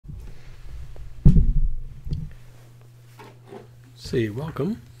See,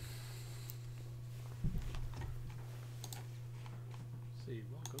 welcome.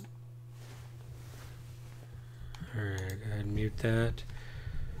 Alright, go ahead and mute that.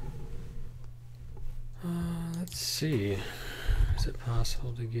 Let's see. Is it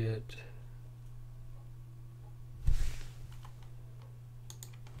possible to get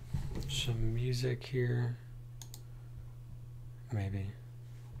some music here? Maybe.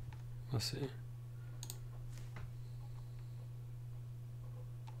 We'll see.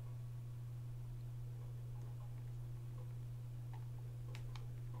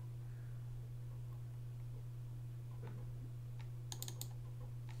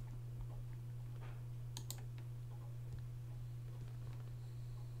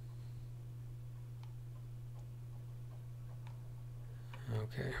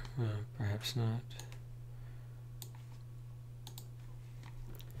 Okay, perhaps not.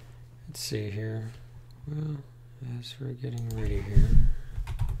 Let's see here. Well, as we're getting ready here,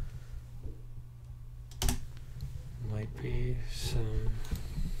 might be some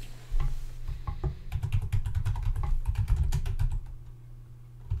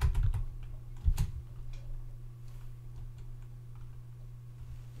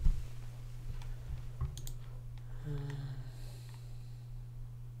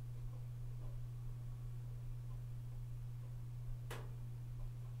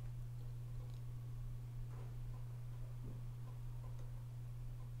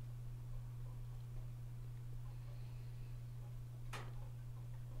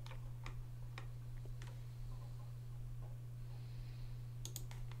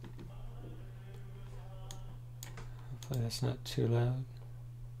hopefully that's not too loud.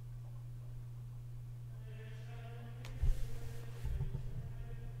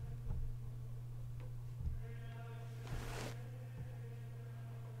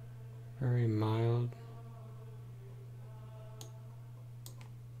 Very mild.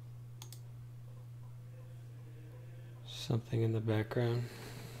 Something in the background.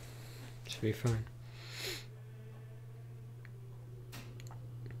 Should be fine.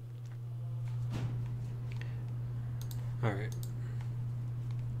 All right.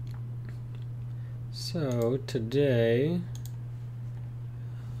 So today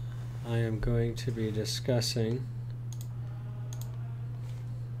I am going to be discussing,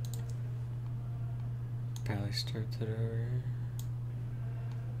 probably start that over,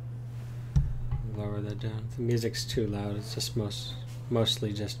 lower that down. The music's too loud. It's just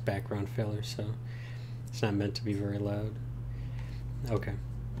mostly just background filler, so it's not meant to be very loud. Okay.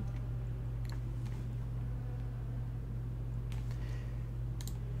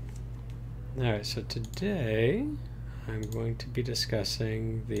 Alright, so today I'm going to be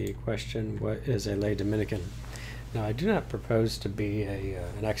discussing the question, what is a lay Dominican? Now, I do not propose to be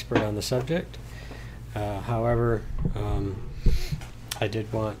an expert on the subject. However, I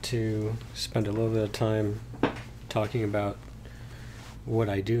did want to spend a little bit of time talking about what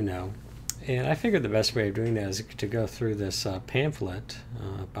I do know. And I figured the best way of doing that is to go through this pamphlet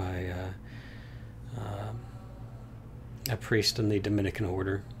by a priest in the Dominican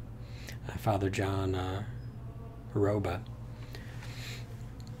order, Father John Roba.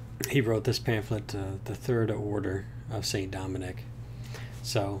 He wrote this pamphlet, The Third Order of St. Dominic.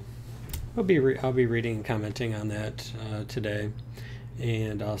 So I'll be reading and commenting on that today,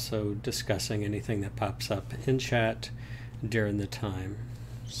 and also discussing anything that pops up in chat during the time.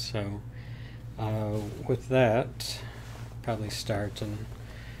 So with that, probably start in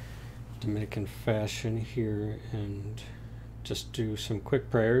Dominican fashion here and just do some quick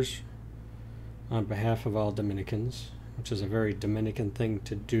prayers on behalf of all Dominicans, which is a very Dominican thing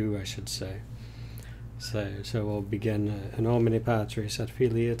to do, I should say. So we'll begin in nomine Patris et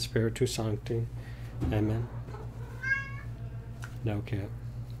Filii et Spiritus Sancti. Amen. No cap.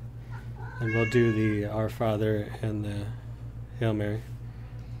 And we'll do the Our Father and the Hail Mary.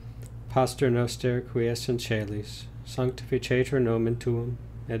 Pater noster qui es in caelis, sanctificetur nomen tuum,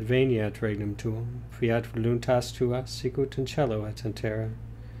 et veniat regnum tuum, fiat voluntas tua, sicut in cielo et in terra.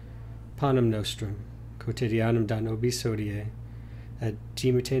 Panem nostrum, quotidianum da nobis hodie, et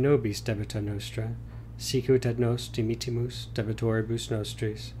dimite nobis debita nostra, sicut et nos dimitimus debitoribus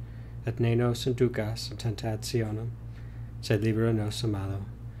nostris, et ne nos inducas in tentationem, sed libera nos a malo.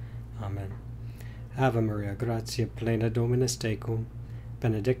 Amen. Ave Maria, gratia plena Dominus tecum,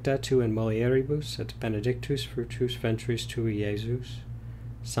 benedicta tu in mulieribus, et benedictus fructus ventris tui, Iesus.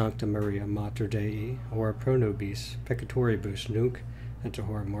 Sancta Maria, Mater Dei, ora pro nobis peccatoribus nunc et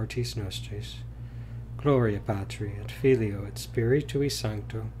hora mortis nostris. Gloria Patri, et Filio, et Spiritui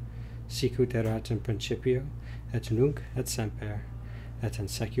Sancto, sicut erat in principio, et nunc, et semper, et in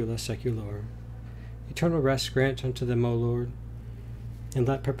saecula saeculorum. Eternal rest grant unto them, O Lord, and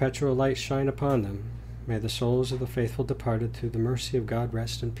let perpetual light shine upon them. May the souls of the faithful departed through the mercy of God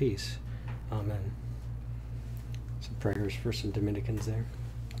rest in peace. Amen. Some prayers for some Dominicans there.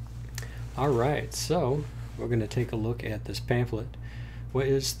 All right, so we're going to take a look at this pamphlet. What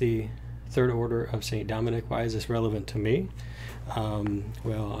is the Third Order of St. Dominic? Why is this relevant to me?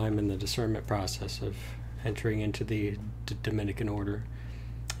 Well, I'm in the discernment process of entering into the Dominican order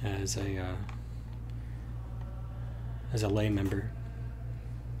as a lay member.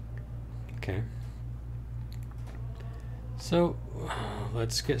 Okay. So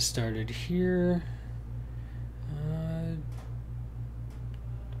let's get started here.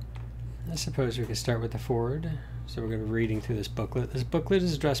 I suppose we can start with the foreword. So we're going to be reading through this booklet. This booklet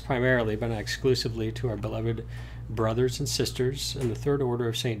is addressed primarily, but not exclusively, to our beloved brothers and sisters in the Third Order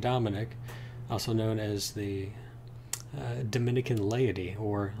of St. Dominic, also known as the Dominican laity,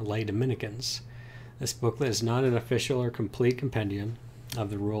 or Lay Dominicans. This booklet is not an official or complete compendium of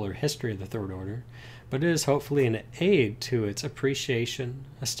the rule or history of the Third Order, but it is hopefully an aid to its appreciation,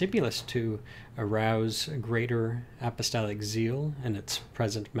 a stimulus to arouse greater apostolic zeal in its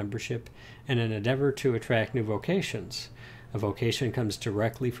present membership, and an endeavor to attract new vocations. A vocation comes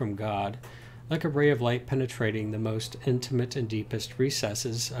directly from God, like a ray of light penetrating the most intimate and deepest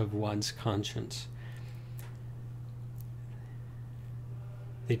recesses of one's conscience.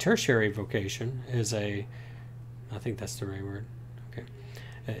 The tertiary vocation is I think that's the right word,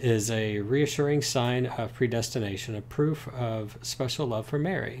 is a reassuring sign of predestination, a proof of special love for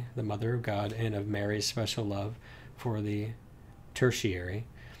Mary, the Mother of God, and of Mary's special love for the tertiary.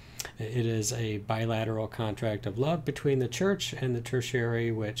 It is a bilateral contract of love between the Church and the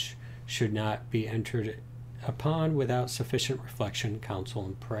tertiary, which should not be entered upon without sufficient reflection, counsel,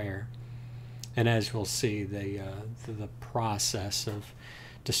 and prayer. And as we'll see, the process of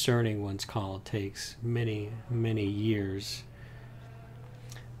discerning one's call takes many, many years.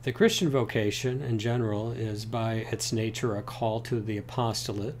 The Christian vocation, in general, is by its nature a call to the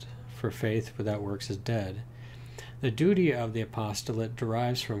apostolate, for faith without works is dead. The duty of the apostolate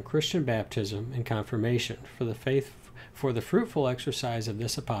derives from Christian baptism and confirmation. For the fruitful exercise of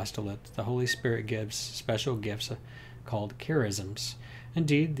this apostolate, the Holy Spirit gives special gifts called charisms.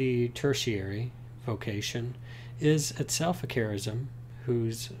 Indeed, the tertiary vocation is itself a charism,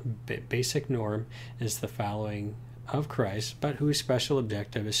 whose basic norm is the following of Christ, but whose special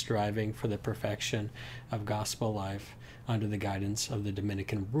objective is striving for the perfection of gospel life under the guidance of the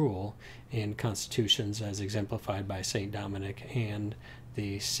Dominican rule and constitutions as exemplified by St. Dominic and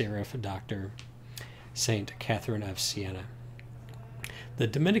the seraph doctor St. Catherine of Siena. The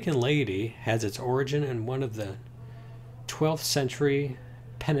Dominican laity has its origin in one of the 12th century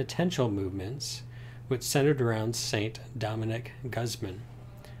penitential movements, which centered around St. Dominic Guzman,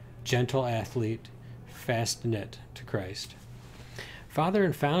 gentle athlete, fast knit to Christ. Father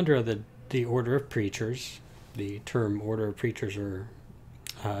and founder of the Order of Preachers, the term Order of Preachers, or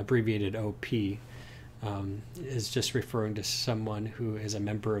abbreviated OP, is just referring to someone who is a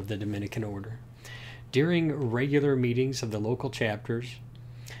member of the Dominican Order. During regular meetings of the local chapters,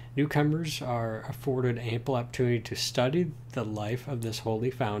 newcomers are afforded ample opportunity to study the life of this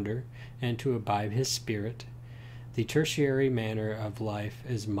holy founder and to imbibe his spirit. The tertiary manner of life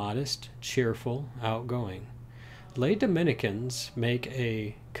is modest, cheerful, outgoing. Lay Dominicans make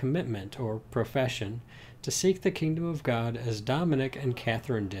a commitment or profession to seek the kingdom of God as Dominic and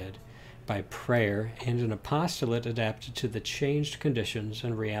Catherine did, by prayer and an apostolate adapted to the changed conditions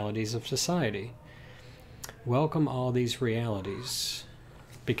and realities of society. Welcome all these realities,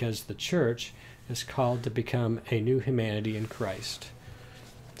 because the Church is called to become a new humanity in Christ,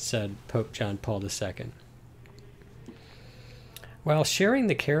 said Pope John Paul II. While sharing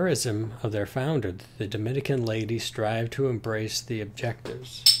the charism of their founder, the Dominican laity strive to embrace the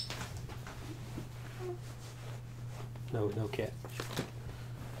objectives. No cat.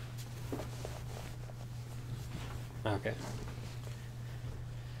 Okay.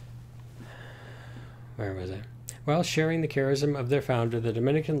 Where was I? While sharing the charism of their founder, the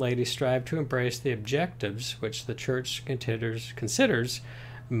Dominican laity strive to embrace the objectives which the Church considers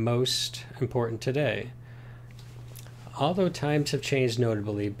most important today. Although times have changed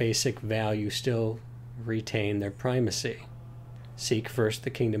notably, basic values still retain their primacy. Seek first the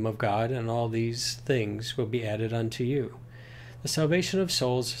kingdom of God, and all these things will be added unto you. The salvation of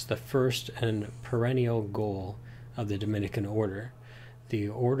souls is the first and perennial goal of the Dominican order. The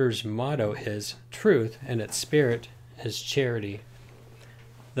order's motto is truth, and its spirit is charity.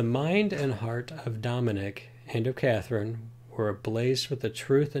 The mind and heart of Dominic and of Catherine were ablaze with the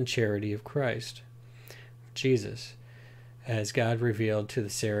truth and charity of Christ, Jesus, as God revealed to the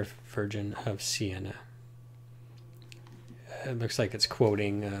Seraph Virgin of Siena. it looks like it's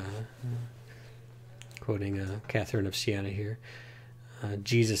quoting Catherine of Siena here.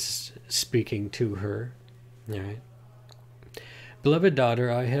 Jesus speaking to her. All right. Beloved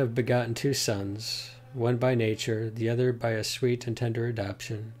daughter, I have begotten 2 sons, one by nature, the other by a sweet and tender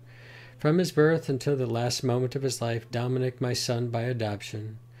adoption. From his birth until the last moment of his life, Dominic, my son by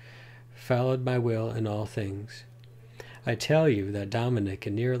adoption, followed my will in all things. I tell you that Dominic,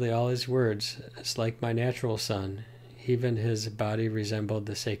 in nearly all his words, is like my natural son. Even his body resembled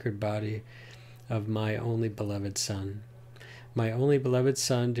the sacred body of my only beloved son. My only beloved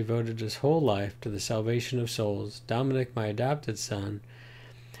son devoted his whole life to the salvation of souls. Dominic, my adopted son,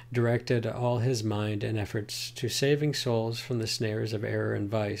 directed all his mind and efforts to saving souls from the snares of error and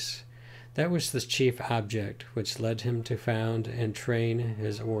vice. That was the chief object which led him to found and train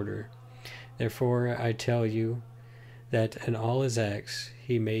his order. Therefore, I tell you that in all his acts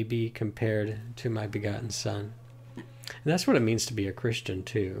he may be compared to my begotten son. And that's what it means to be a Christian,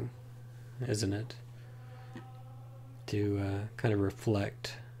 too, isn't it? To kind of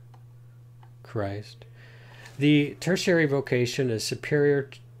reflect Christ. The tertiary vocation is superior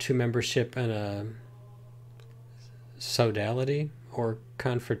to membership in a sodality or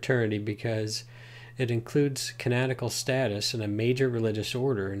confraternity because it includes canonical status in a major religious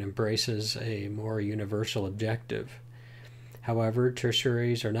order and embraces a more universal objective. However,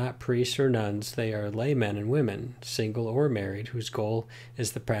 tertiaries are not priests or nuns. They are laymen and women, single or married, whose goal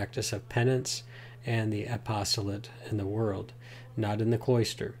is the practice of penance and the apostolate in the world, not in the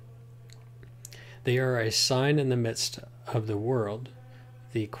cloister. They are a sign in the midst of the world.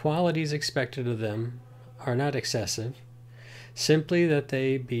 The qualities expected of them are not excessive, simply that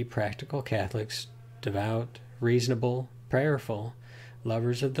they be practical Catholics, devout, reasonable, prayerful,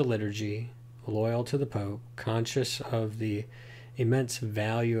 lovers of the liturgy, loyal to the Pope, conscious of the immense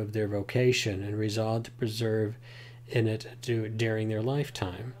value of their vocation, and resolved to preserve in it during their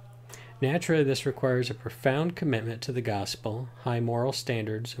lifetime. Naturally, this requires a profound commitment to the gospel, high moral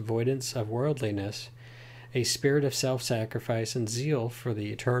standards, avoidance of worldliness, a spirit of self-sacrifice, and zeal for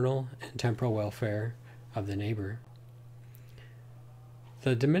the eternal and temporal welfare of the neighbor.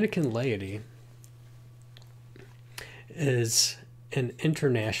 The Dominican laity is an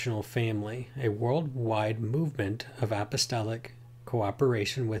international family, a worldwide movement of apostolic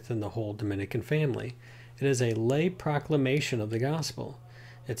cooperation within the whole Dominican family. It is a lay proclamation of the gospel.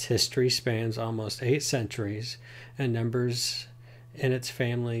 Its history spans almost 8 centuries and numbers in its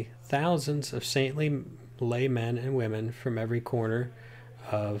family thousands of saintly lay men and women from every corner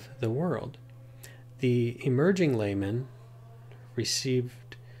of the world. The emerging laymen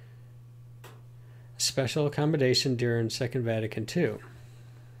received special accommodation during Second Vatican II.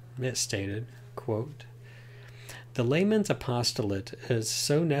 It stated, quote, "The layman's apostolate is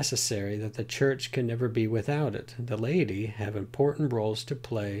so necessary that the Church can never be without it. The laity have important roles to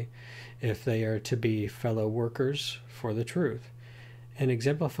play if they are to be fellow workers for the truth. In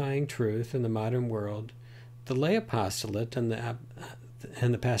exemplifying truth in the modern world, the lay apostolate and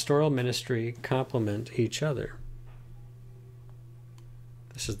the pastoral ministry complement each other."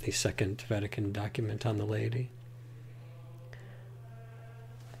 This is the Second Vatican document on the laity.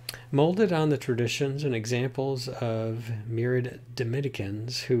 Molded on the traditions and examples of myriad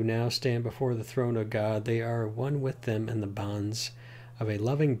Dominicans who now stand before the throne of God, they are one with them in the bonds of a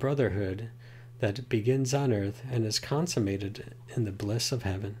loving brotherhood that begins on earth and is consummated in the bliss of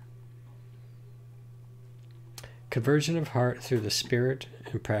heaven. Conversion of heart through the spirit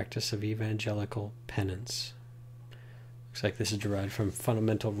and practice of evangelical penance. Looks like this is derived from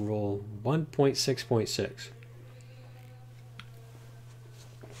Fundamental Rule 1.6.6.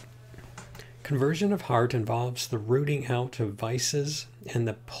 Conversion of heart involves the rooting out of vices and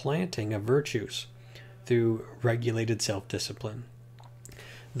the planting of virtues through regulated self-discipline.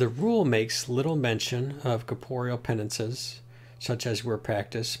 The rule makes little mention of corporeal penances, such as were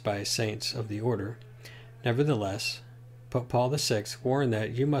practiced by saints of the order. Nevertheless, Pope Paul VI warned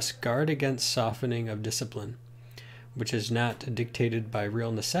that you must guard against softening of discipline, which is not dictated by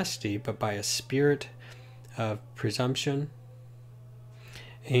real necessity, but by a spirit of presumption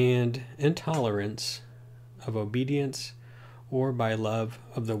and intolerance of obedience, or by love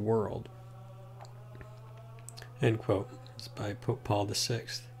of the world. End quote. It's by Pope Paul VI.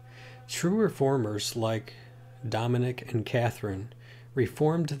 True reformers like Dominic and Catherine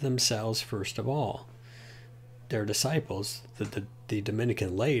reformed themselves first of all. Their disciples, the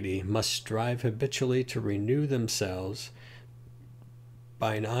Dominican laity, must strive habitually to renew themselves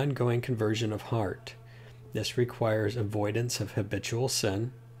by an ongoing conversion of heart. This requires avoidance of habitual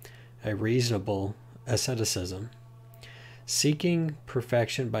sin, a reasonable asceticism, seeking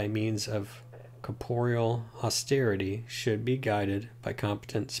perfection by means of corporeal austerity should be guided by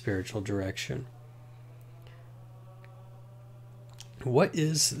competent spiritual direction. What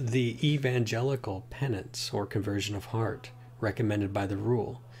is the evangelical penance or conversion of heart recommended by the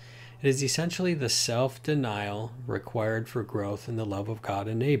rule? It is essentially the self-denial required for growth in the love of God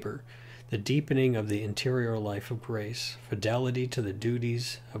and neighbor, the deepening of the interior life of grace, fidelity to the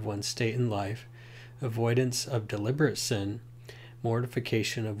duties of one's state in life, avoidance of deliberate sin,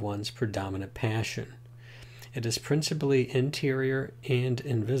 mortification of one's predominant passion. It is principally interior and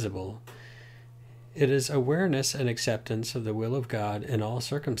invisible. It is awareness and acceptance of the will of God in all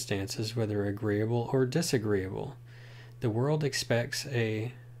circumstances, whether agreeable or disagreeable. The world expects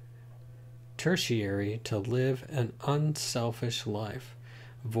a tertiary to live an unselfish life,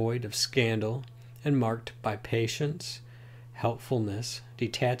 void of scandal and marked by patience, helpfulness,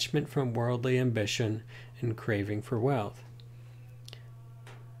 detachment from worldly ambition, and craving for wealth.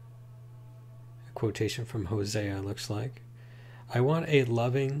 A quotation from Hosea looks like, I want a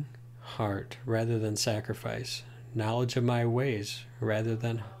loving heart rather than sacrifice, knowledge of my ways rather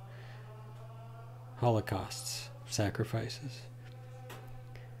than holocausts, sacrifices.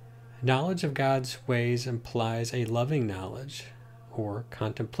 Knowledge of God's ways implies a loving knowledge, or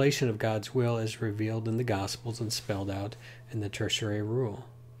contemplation of God's will as revealed in the Gospels and spelled out in the tertiary rule.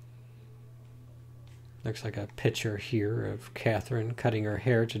 Looks like a picture here of Catherine cutting her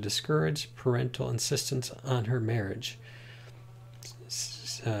hair to discourage parental insistence on her marriage.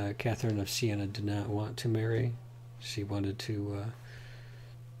 Catherine of Siena did not want to marry. She wanted to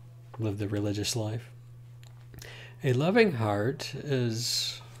live the religious life. A loving heart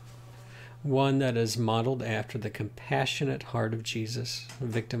is one that is modeled after the compassionate heart of Jesus,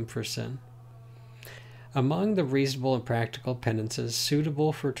 victim for sin. Among the reasonable and practical penances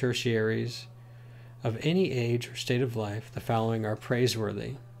suitable for tertiaries of any age or state of life, the following are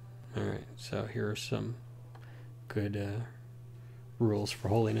praiseworthy. All right, so here are some good rules for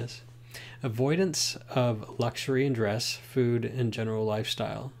holiness. Avoidance of luxury in dress, food, and general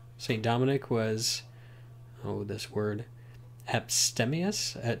lifestyle. St. Dominic was,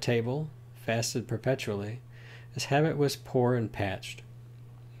 abstemious at table, fasted perpetually. His habit was poor and patched.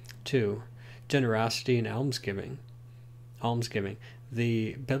 2. Generosity and almsgiving.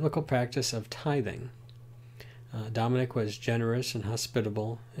 The biblical practice of tithing. Dominic was generous and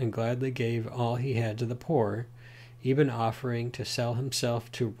hospitable, and gladly gave all he had to the poor, even offering to sell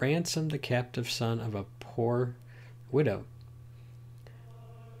himself to ransom the captive son of a poor widow.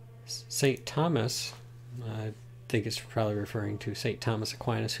 St. Thomas, I think it's probably referring to St. Thomas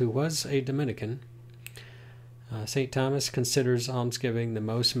Aquinas, who was a Dominican. St. Thomas considers almsgiving the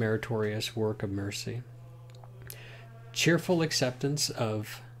most meritorious work of mercy. Cheerful acceptance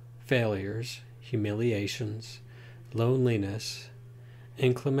of failures, humiliations, loneliness,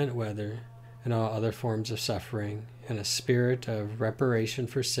 inclement weather, and all other forms of suffering, and a spirit of reparation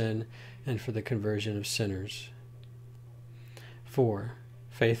for sin and for the conversion of sinners. 4.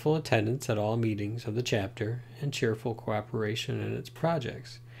 Faithful attendance at all meetings of the chapter and cheerful cooperation in its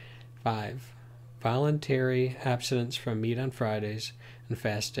projects. 5. Voluntary abstinence from meat on Fridays and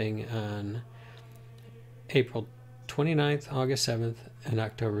fasting on April 29th, August 7th, and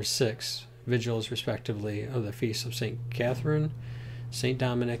October 6th, vigils respectively of the feasts of St. Catherine, St.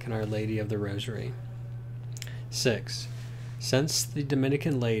 Dominic, and Our Lady of the Rosary. 6. Since the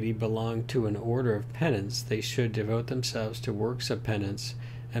Dominican laity belonged to an order of penance, they should devote themselves to works of penance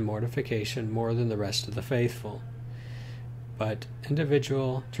and mortification more than the rest of the faithful. But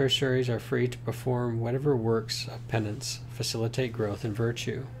individual tertiaries are free to perform whatever works of penance facilitate growth in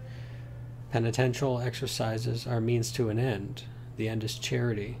virtue. Penitential exercises are means to an end. The end is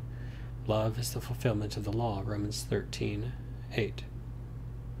charity. Love is the fulfillment of the law, Romans 13:8.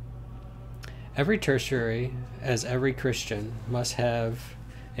 Every tertiary, as every Christian, must have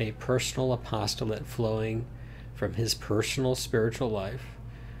a personal apostolate flowing from his personal spiritual life,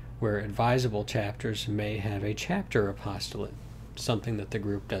 where advisable chapters may have a chapter apostolate, something that the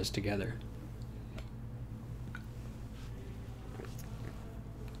group does together.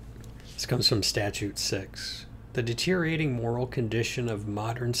 This comes from Statute 6. The deteriorating moral condition of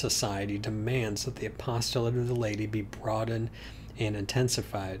modern society demands that the apostolate of the laity be broadened and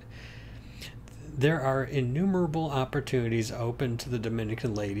intensified. There are innumerable opportunities open to the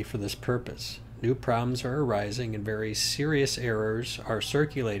Dominican laity for this purpose. New problems are arising and very serious errors are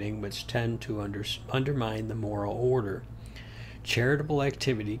circulating which tend to undermine the moral order. Charitable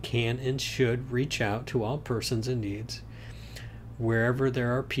activity can and should reach out to all persons in need. Wherever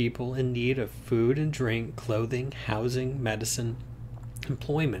there are people in need of food and drink, clothing, housing, medicine,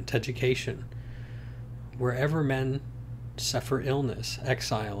 employment, education. Wherever men suffer illness,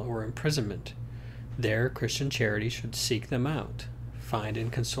 exile, or imprisonment. There, Christian charity should seek them out, find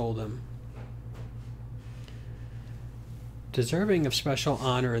and console them. Deserving of special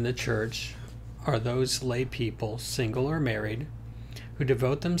honor in the church are those lay people, single or married, who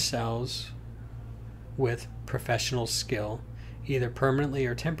devote themselves with professional skill, either permanently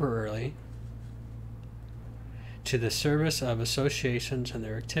or temporarily, to the service of associations and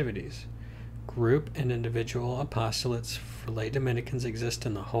their activities. Group and individual apostolates for lay Dominicans exist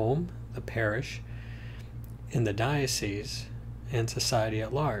in the home, the parish, in the diocese, and society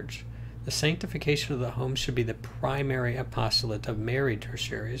at large. The sanctification of the home should be the primary apostolate of married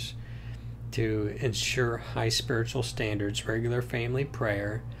tertiaries to ensure high spiritual standards, regular family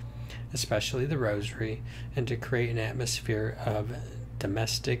prayer, especially the rosary, and to create an atmosphere of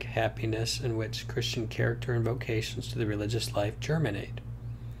domestic happiness in which Christian character and vocations to the religious life germinate.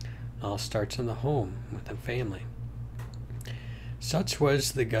 It all starts in the home with the family. Such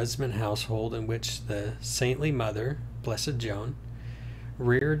was the Guzman household in which the saintly mother, Blessed Joan,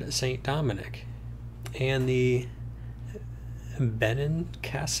 reared Saint Dominic, and the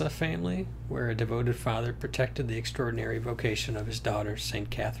Benincasa family, where a devoted father protected the extraordinary vocation of his daughter, Saint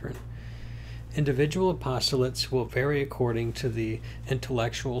Catherine. Individual apostolates will vary according to the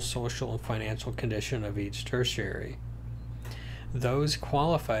intellectual, social, and financial condition of each tertiary. Those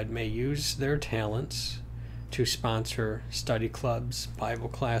qualified may use their talents to sponsor study clubs, Bible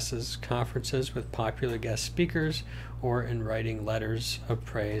classes, conferences with popular guest speakers, or in writing letters of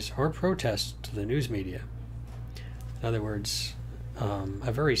praise or protest to the news media. In other words,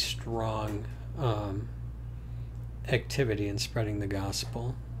 a very strong activity in spreading the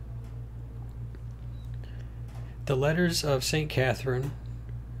gospel. The letters of St. Catherine,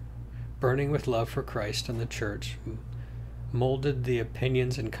 burning with love for Christ and the Church, molded the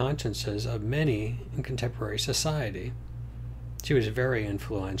opinions and consciences of many in contemporary society. She was very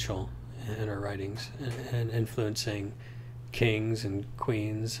influential in her writings and influencing kings and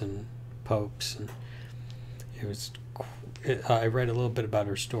queens and popes. And I read a little bit about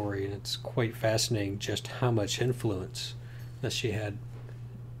her story, and it's quite fascinating just how much influence that she had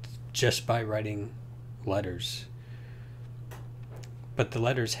just by writing letters. But the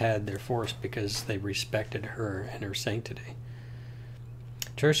letters had their force because they respected her and her sanctity.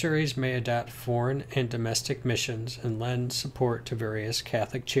 Tertiaries may adopt foreign and domestic missions and lend support to various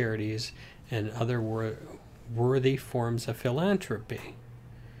Catholic charities and other worthy forms of philanthropy.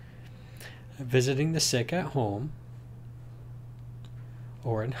 Visiting the sick at home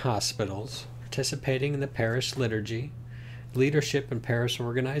or in hospitals, participating in the parish liturgy, leadership in parish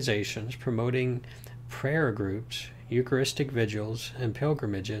organizations, promoting prayer groups, Eucharistic vigils, and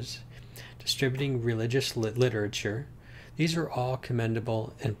pilgrimages, distributing religious literature. These are all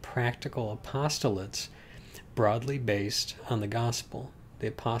commendable and practical apostolates broadly based on the gospel. The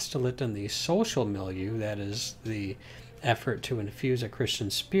apostolate in the social milieu, that is, the effort to infuse a Christian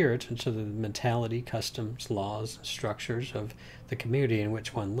spirit into the mentality, customs, laws, and structures of the community in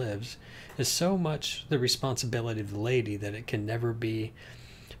which one lives, is so much the responsibility of the laity that it can never be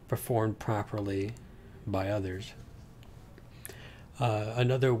performed properly by others.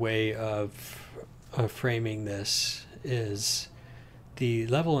 Another way of framing this is the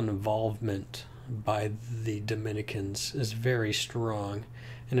level of involvement by the Dominicans is very strong.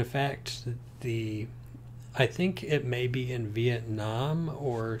 And in fact, I think it may be in Vietnam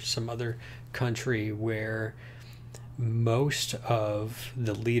or some other country where most of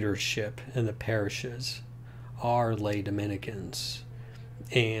the leadership in the parishes are lay Dominicans.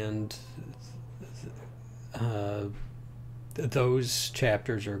 And those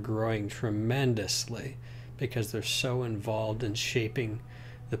chapters are growing tremendously because they're so involved in shaping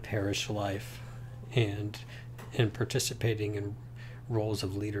the parish life and in participating in roles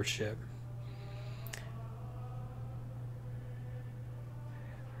of leadership.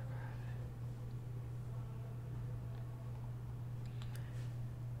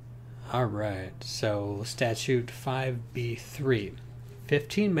 All right, so Statute 5B3.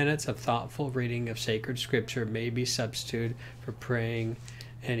 15 minutes of thoughtful reading of sacred scripture may be substituted for praying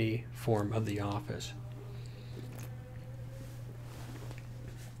any form of the office.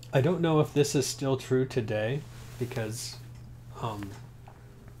 I don't know if this is still true today, because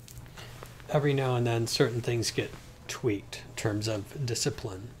every now and then certain things get tweaked in terms of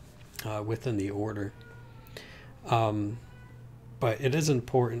discipline within the order. But it is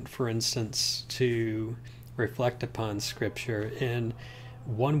important, for instance, to reflect upon scripture, and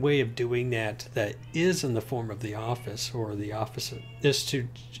one way of doing that is in the form of the office, or the office is to,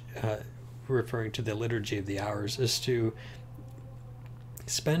 referring to the liturgy of the hours, is to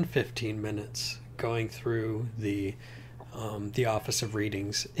spend 15 minutes going through the office of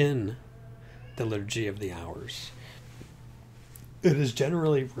readings in the liturgy of the hours. It is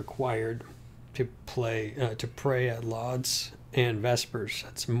generally required to pray at lauds and vespers.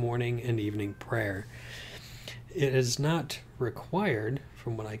 That's morning and evening prayer. It is not required,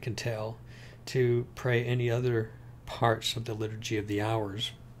 from what I can tell, to pray any other parts of the liturgy of the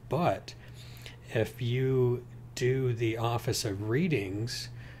hours. But if you do the office of readings,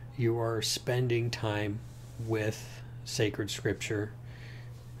 you are spending time with sacred scripture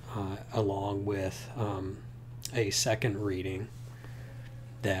along with a second reading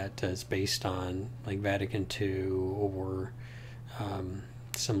that is based on like Vatican II or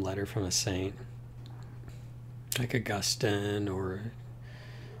some letter from a saint like Augustine or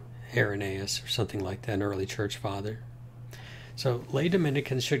Irenaeus or something like that, an early church father. So lay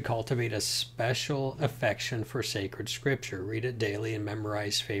Dominicans should cultivate a special affection for sacred scripture, read it daily, and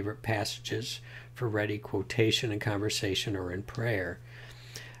memorize favorite passages for ready quotation in conversation or in prayer.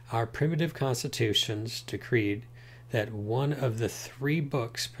 Our primitive constitutions decreed that one of the 3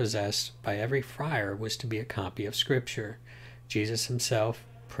 books possessed by every friar was to be a copy of Scripture. Jesus himself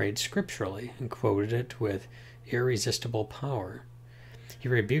prayed scripturally and quoted it with irresistible power. He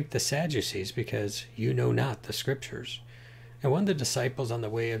rebuked the Sadducees because you know not the Scriptures. And when the disciples on the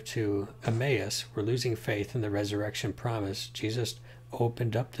way to Emmaus were losing faith in the resurrection promise, Jesus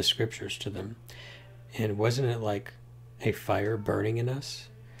opened up the Scriptures to them. And wasn't it like a fire burning in us?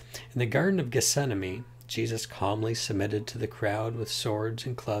 In the Garden of Gethsemane, Jesus calmly submitted to the crowd with swords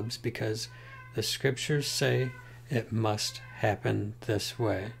and clubs because the Scriptures say it must happen this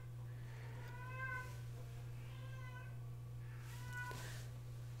way.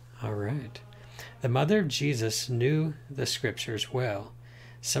 All right. The mother of Jesus knew the Scriptures well.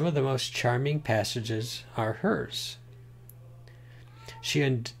 Some of the most charming passages are hers. She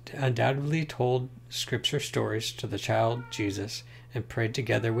undoubtedly told Scripture stories to the child Jesus and prayed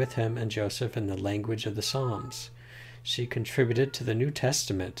together with him and Joseph in the language of the Psalms. She contributed to the New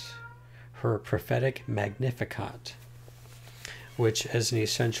Testament her prophetic Magnificat, which is an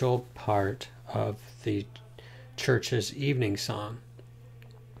essential part of the church's evening song.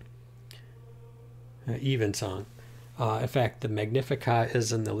 Evensong. In fact, the Magnificat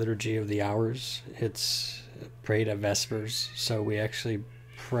is in the Liturgy of the Hours. It's prayed at Vespers, so we actually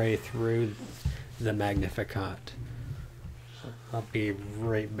pray through the Magnificat. I'll be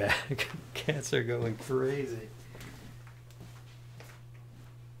right back. Cats are going crazy.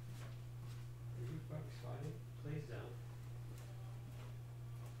 Please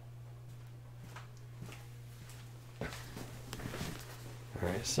don't. All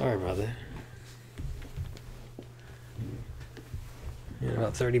right, sorry about that. In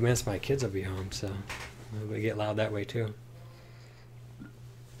about 30 minutes, my kids will be home, so we get loud that way too.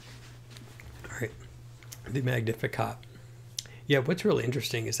 All right, the Magnificat. Yeah, what's really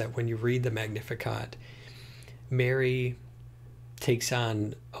interesting is that when you read the Magnificat, Mary takes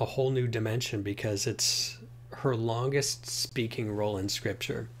on a whole new dimension because it's her longest speaking role in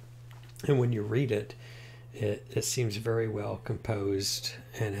Scripture. And when you read it, it seems very well composed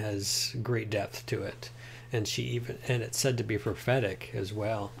and has great depth to it. And it's said to be prophetic as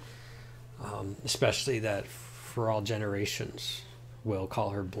well, especially that for all generations will call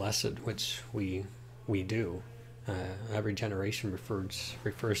her blessed, which we do. Every generation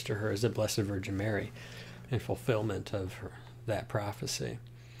refers to her as the Blessed Virgin Mary in fulfillment of that prophecy.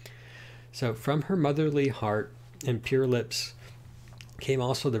 So from her motherly heart and pure lips came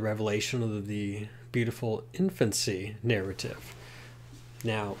also the revelation of the beautiful infancy narrative.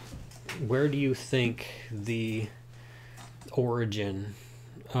 Now, where do you think the origin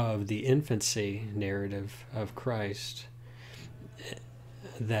of the infancy narrative of Christ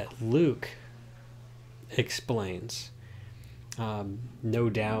that Luke explains? No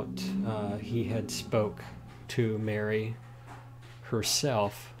doubt he had spoke to Mary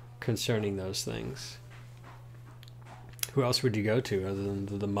herself concerning those things. Who else would you go to other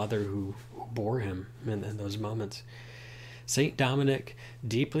than the mother who bore him in those moments? St. Dominic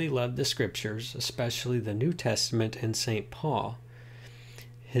deeply loved the Scriptures, especially the New Testament and St. Paul.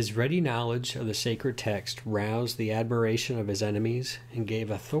 His ready knowledge of the sacred text roused the admiration of his enemies and gave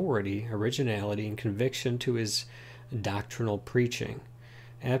authority, originality, and conviction to his doctrinal preaching.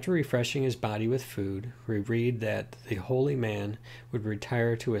 After refreshing his body with food, we read that the holy man would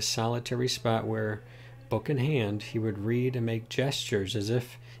retire to a solitary spot where, book in hand, he would read and make gestures as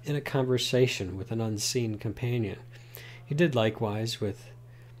if in a conversation with an unseen companion. He did likewise with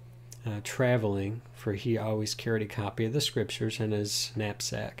traveling, for he always carried a copy of the Scriptures in his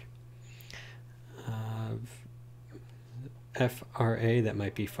knapsack. F.R.A., that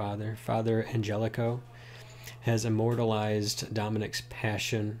might be Father Angelico, has immortalized Dominic's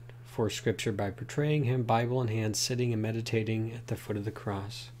passion before Scripture by portraying him, Bible in hand, sitting and meditating at the foot of the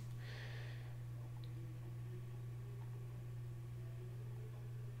cross.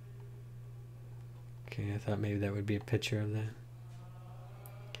 Okay, I thought maybe that would be a picture of that.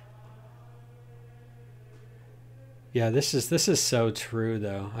 Yeah, this is so true,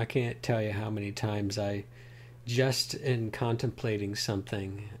 though. I can't tell you how many times I, just in contemplating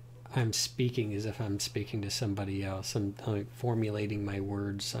something, I'm speaking as if I'm speaking to somebody else. I'm like formulating my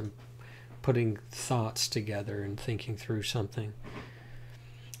words. I'm putting thoughts together and thinking through something.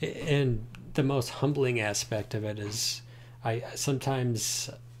 And the most humbling aspect of it is sometimes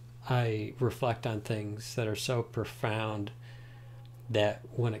I reflect on things that are so profound that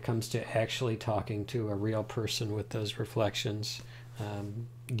when it comes to actually talking to a real person with those reflections,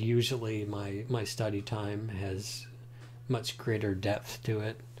 usually my study time has much greater depth to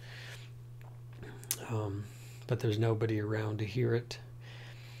it. But there's nobody around to hear it.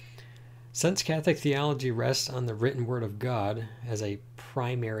 Since Catholic theology rests on the written Word of God as a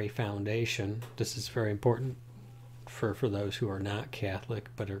primary foundation, this is very important for those who are not Catholic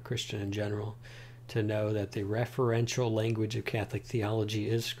but are Christian in general, to know that the referential language of Catholic theology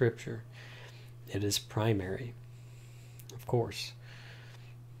is Scripture. It is primary, of course.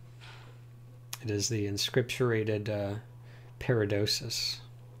 It is the inscripturated paradosis.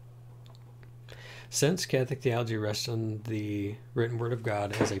 Since Catholic theology rests on the written Word of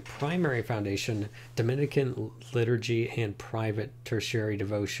God as a primary foundation, Dominican liturgy and private tertiary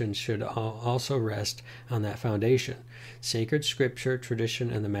devotion should also rest on that foundation. Sacred Scripture, tradition,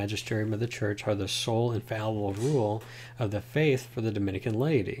 and the magisterium of the Church are the sole infallible rule of the faith for the Dominican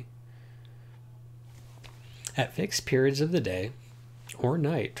laity. At fixed periods of the day or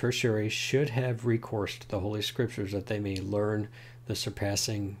night, tertiaries should have recourse to the Holy Scriptures that they may learn the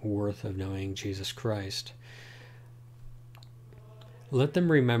surpassing worth of knowing Jesus Christ. Let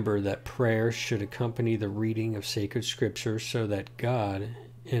them remember that prayer should accompany the reading of sacred Scripture so that God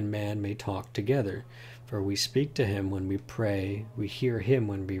and man may talk together. For we speak to him when we pray, we hear him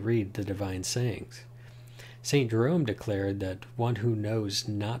when we read the divine sayings. St. Jerome declared that one who knows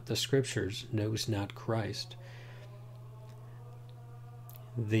not the Scriptures knows not Christ.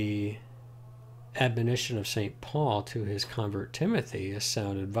 The admonition of St. Paul to his convert Timothy is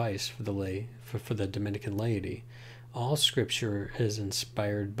sound advice for the Dominican laity. All Scripture is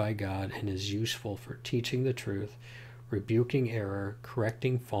inspired by God and is useful for teaching the truth, rebuking error,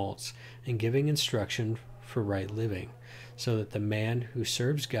 correcting faults, and giving instruction for right living, so that the man who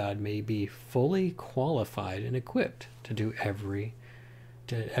serves God may be fully qualified and equipped to do every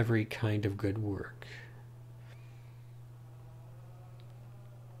kind of good work.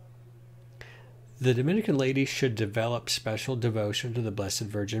 The Dominican laity should develop special devotion to the Blessed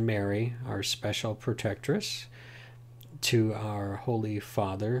Virgin Mary, our special protectress, to our Holy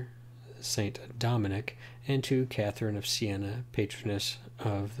Father, Saint Dominic, and to Catherine of Siena, patroness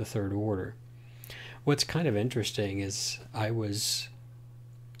of the Third Order. What's kind of interesting is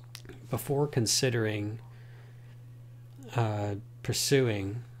before considering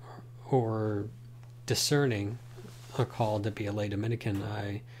pursuing or discerning a call to be a lay Dominican,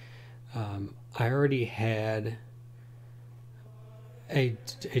 I already had a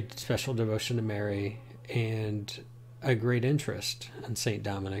special devotion to Mary and a great interest in St.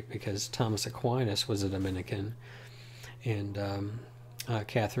 Dominic because Thomas Aquinas was a Dominican, and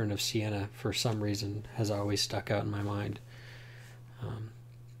Catherine of Siena, for some reason, has always stuck out in my mind.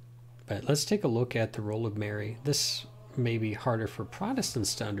 But let's take a look at the role of Mary. This may be harder for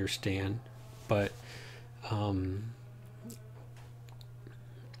Protestants to understand, but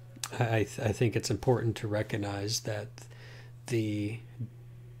I think it's important to recognize that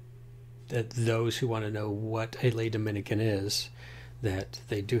those who want to know what a lay Dominican is, that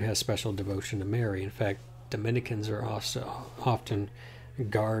they do have special devotion to Mary. In fact, Dominicans are also often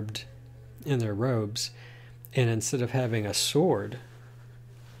garbed in their robes, and instead of having a sword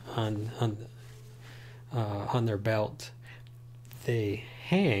on their belt, they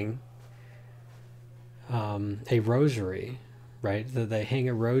hang a rosary. Right, they hang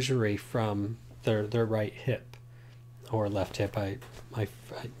a rosary from their right hip or left hip.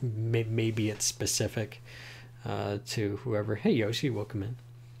 Maybe it's specific to whoever. Hey Yoshi, welcome in.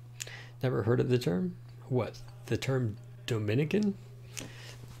 Never heard of the term? What, the term Dominican,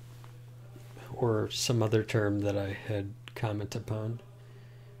 or some other term that I had commented upon?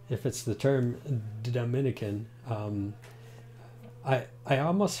 If it's the term Dominican, I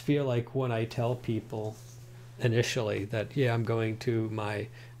almost feel like when I tell people initially that, yeah, I'm going to my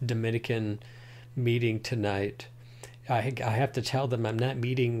Dominican meeting tonight, I have to tell them I'm not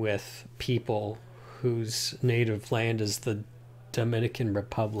meeting with people whose native land is the Dominican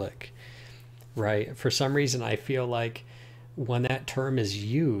Republic, right? For some reason, I feel like when that term is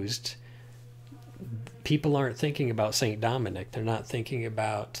used, people aren't thinking about St. Dominic. They're not thinking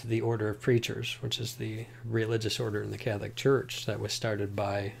about the Order of Preachers, which is the religious order in the Catholic Church that was started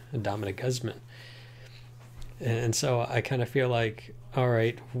by Dominic Guzman. And so I kind of feel like, all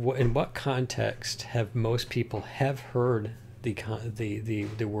right, in what context have most people have heard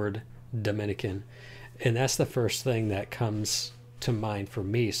the word Dominican? And that's the first thing that comes to mind for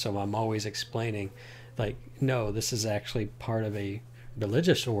me. So I'm always explaining, like, no, this is actually part of a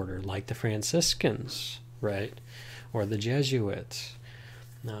religious order like the Franciscans, right? Or the Jesuits.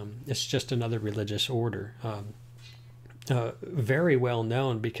 It's just another religious order. Very well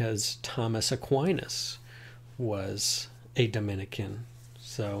known because Thomas Aquinas was a Dominican.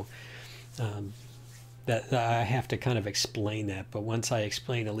 So that I have to kind of explain that. But once I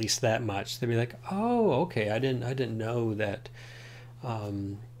explain at least that much, they'll be like, oh, okay, I didn't know that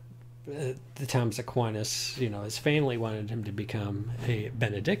the Thomas Aquinas, his family wanted him to become a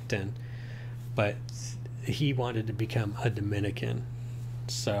Benedictine, but he wanted to become a Dominican.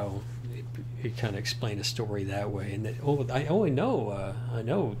 So he kind of explained a story that way. And that, I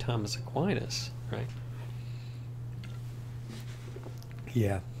know Thomas Aquinas, right?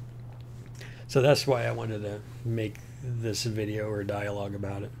 Yeah. So that's why I wanted to make this video or dialogue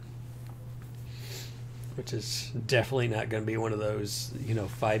about it, which is definitely not going to be one of those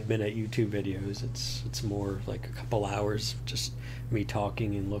 5-minute YouTube videos. It's more like a couple hours just me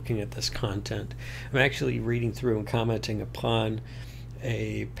talking and looking at this content. I'm actually reading through and commenting upon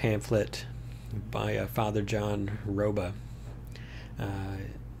a pamphlet by Father John Roba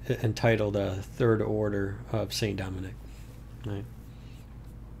entitled Third Order of St. Dominic. Right?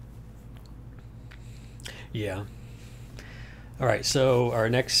 Yeah. All right, so our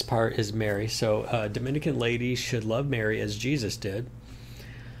next part is Mary. So Dominican ladies should love Mary as Jesus did.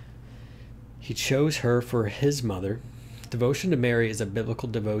 He chose her for his mother. Devotion to Mary is a biblical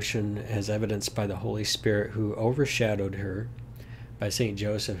devotion as evidenced by the Holy Spirit who overshadowed her, by St.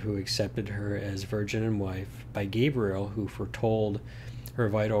 Joseph who accepted her as virgin and wife, by Gabriel who foretold her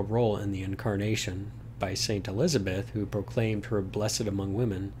vital role in the Incarnation, by St. Elizabeth who proclaimed her blessed among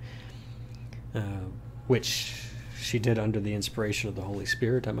women, which she did under the inspiration of the Holy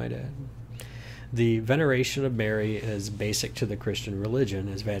Spirit, I might add. The veneration of Mary is basic to the Christian religion,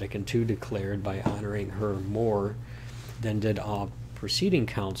 as Vatican II declared by honoring her more than did all preceding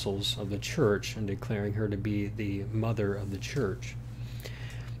councils of the Church and declaring her to be the mother of the Church.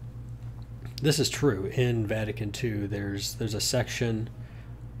 This is true. In Vatican II, there's a section,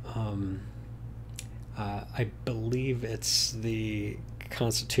 I believe it's the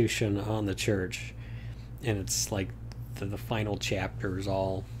Constitution on the Church, and it's like the final chapter is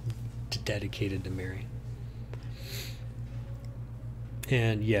all dedicated to Mary.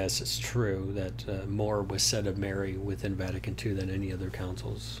 And yes, it's true that more was said of Mary within Vatican II than any other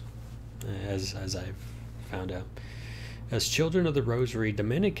councils, as I've found out. As children of the Rosary,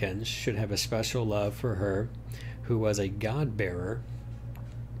 Dominicans should have a special love for her, who was a God-bearer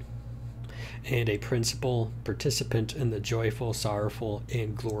and a principal participant in the joyful, sorrowful,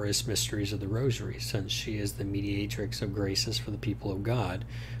 and glorious mysteries of the Rosary, since she is the mediatrix of graces for the people of God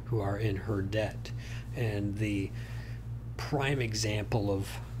who are in her debt. And the prime example of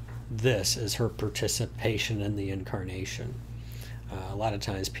this is her participation in the Incarnation. A lot of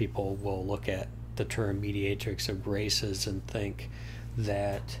times people will look at the term mediatrix of graces and think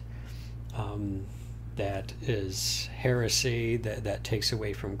that that is heresy, that takes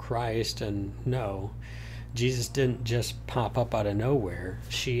away from Christ. And no, Jesus didn't just pop up out of nowhere.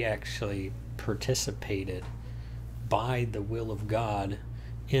 She actually participated by the will of God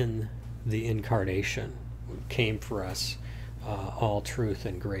in the Incarnation, came for us all truth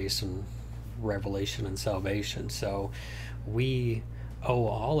and grace and revelation and salvation. So we owe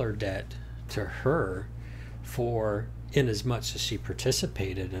all our debt to her for inasmuch as she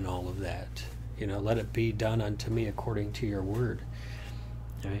participated in all of that. Let it be done unto me according to your word.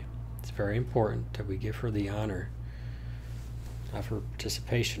 Right? It's very important that we give her the honor of her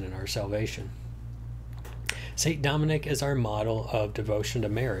participation in our salvation. St. Dominic is our model of devotion to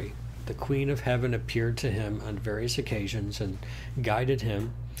Mary. The Queen of Heaven appeared to him on various occasions and guided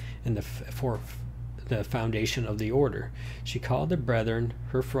him for the foundation of the order. She called the brethren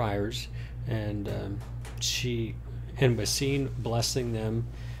her friars, and was seen blessing them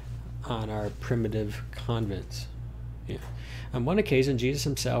on our primitive convents. Yeah. On one occasion, Jesus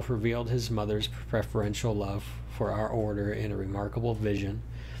himself revealed his mother's preferential love for our order in a remarkable vision.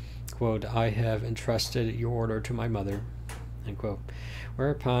 Quote, "I have entrusted your order to my mother," end quote.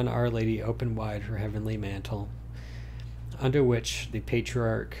 Whereupon Our Lady opened wide her heavenly mantle. under which the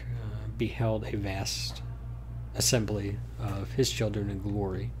patriarch beheld a vast assembly of his children in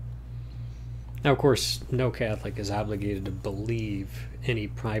glory. Now, of course, no Catholic is obligated to believe any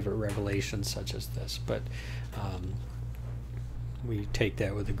private revelation such as this, but we take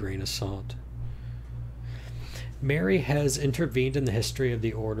that with a grain of salt. Mary has intervened in the history of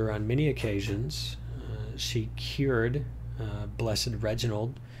the order on many occasions. She cured Blessed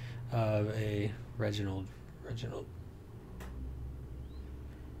Reginald of a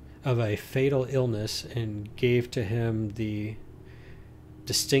fatal illness and gave to him the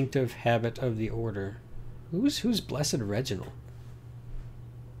distinctive habit of the order. Who's Blessed Reginald?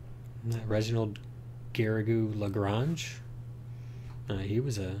 Reginald Garrigou Lagrange? He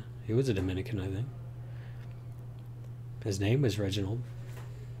was a Dominican, I think. His name was Reginald.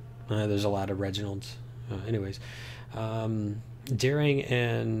 There's a lot of Reginalds. Anyways, during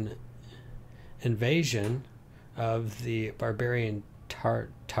an invasion of the barbarian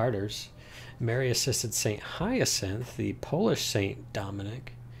Tartars, Mary assisted Saint Hyacinth, the Polish Saint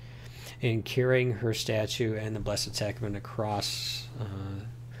Dominic, in carrying her statue and the Blessed Sacrament across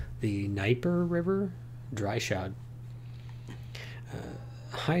the Dnieper River, dry shod.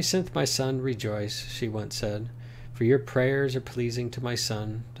 Hyacinth, my son, rejoice, she once said, for your prayers are pleasing to my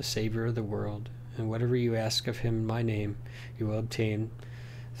Son, the Savior of the world, and whatever you ask of him in my name, you will obtain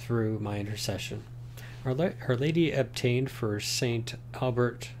through my intercession. Our Lady obtained for Saint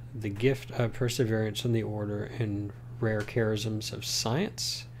Albert the gift of perseverance in the order in rare charisms of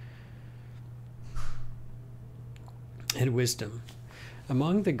science and wisdom.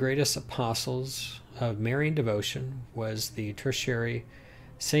 Among the greatest apostles of Marian devotion was the tertiary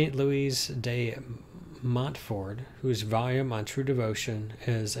Saint Louis de Montfort, whose volume on true devotion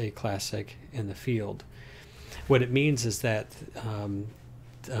is a classic in the field. What it means is that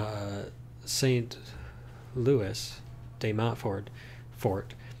Saint Louis de Montfort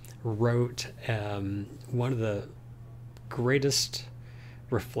wrote one of the greatest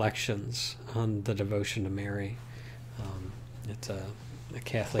reflections on the devotion to Mary. It's a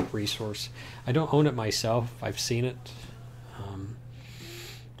Catholic resource. I don't own it myself. I've seen it.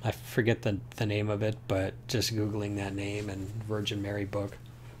 I forget the name of it, but just Googling that name and Virgin Mary book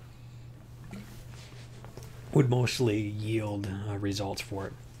would mostly yield results for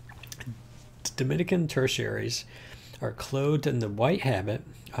it. Dominican tertiaries are clothed in the white habit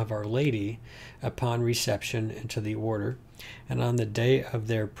of Our Lady upon reception into the order, and on the day of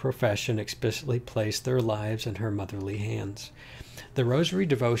their profession explicitly place their lives in her motherly hands. The Rosary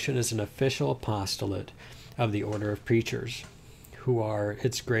devotion is an official apostolate of the Order of Preachers, who are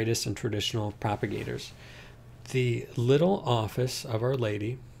its greatest and traditional propagators. The little office of Our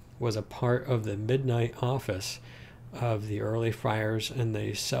Lady was a part of the midnight office of the early friars, and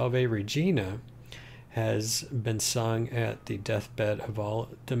the Salve Regina has been sung at the deathbed of all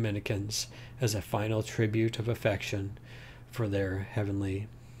Dominicans as a final tribute of affection for their heavenly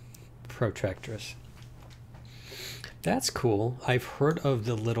protectress. That's cool. I've heard of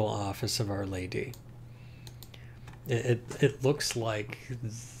the little office of Our Lady. It looks like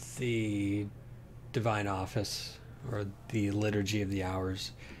the Divine Office or the Liturgy of the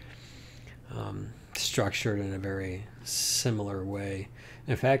Hours, structured in a very similar way.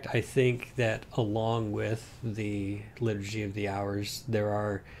 In fact, I think that along with the Liturgy of the Hours, there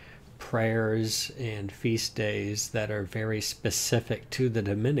are prayers and feast days that are very specific to the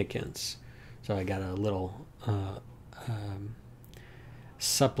Dominicans. So I got a little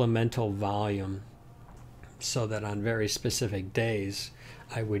supplemental volume so that on very specific days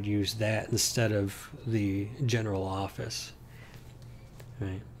I would use that instead of the general office.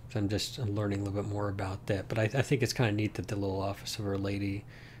 Right. So I'm learning a little bit more about that, but I think it's kind of neat that the little office of Our Lady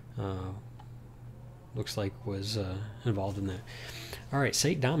looks like was involved in that. All right,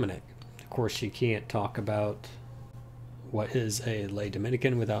 Saint Dominic. Of course, you can't talk about what is a lay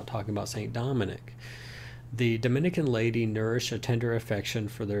Dominican without talking about Saint Dominic. The Dominican laity nourish a tender affection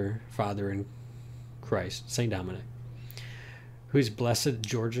for their father in Christ, Saint Dominic, whose blessed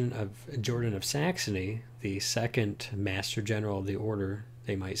Jordan of Saxony, the second Master General of the Order,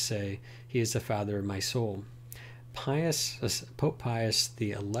 they might say, he is the father of my soul. Pope Pius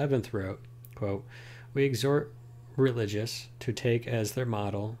XI wrote, quote, we exhort religious to take as their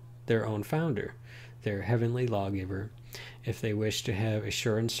model their own founder, their heavenly lawgiver, if they wish to have a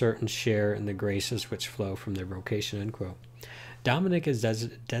sure and certain share in the graces which flow from their vocation, end quote. Dominic is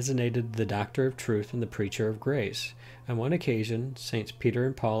designated the doctor of truth and the preacher of grace. On one occasion, Saints Peter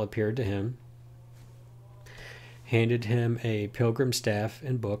and Paul appeared to him, handed him a pilgrim staff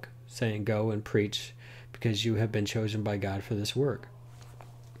and book, saying, go and preach, because you have been chosen by God for this work.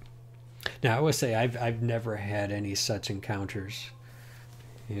 Now, I would say I've never had any such encounters.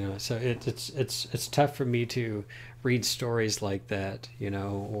 So it's tough for me to read stories like that,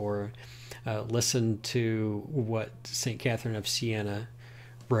 or listen to what Saint Catherine of Siena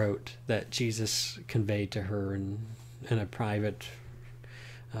wrote that Jesus conveyed to her in a private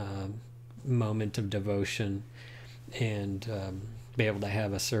moment of devotion, and be able to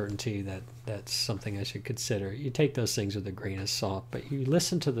have a certainty that that's something I should consider. You take those things with a grain of salt, but you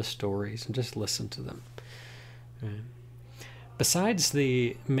listen to the stories and just listen to them. Right? Besides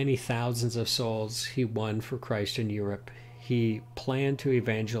the many thousands of souls he won for Christ in Europe, he planned to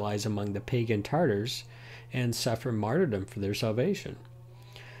evangelize among the pagan Tartars and suffer martyrdom for their salvation.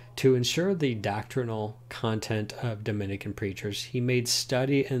 To ensure the doctrinal content of Dominican preachers, he made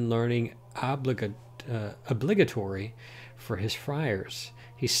study and learning obligatory for his friars.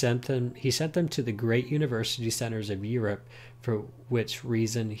 He sent them to the great university centers of Europe, for which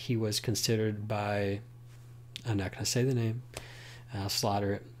reason he was considered by, I'm not going to say the name, I'll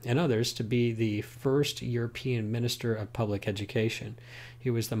slaughter it, and others, to be the first European minister of public education. He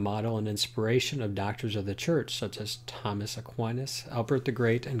was the model and inspiration of doctors of the church, such as Thomas Aquinas, Albert the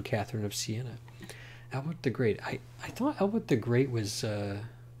Great, and Catherine of Siena. Albert the Great. I thought Albert the Great was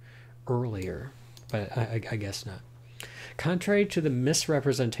earlier, but I guess not. Contrary to the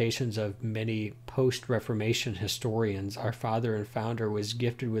misrepresentations of many post-Reformation historians, our father and founder was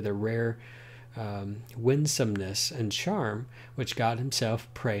gifted with a rare winsomeness and charm, which God himself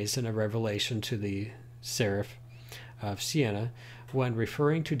praised in a revelation to the Seraph of Siena, when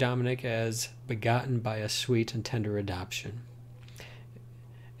referring to Dominic as begotten by a sweet and tender adoption.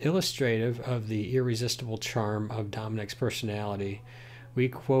 Illustrative of the irresistible charm of Dominic's personality, we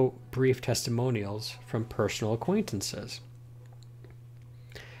quote brief testimonials from personal acquaintances.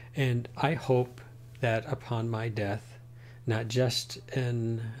 And I hope that upon my death, not just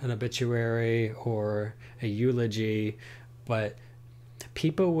in an obituary or a eulogy, but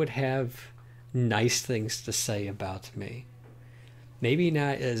people would have nice things to say about me. Maybe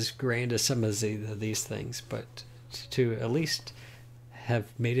not as grand as some of these things, but to at least have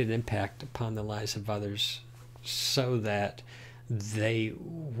made an impact upon the lives of others, so that they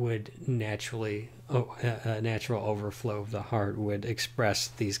would naturally, a natural overflow of the heart would express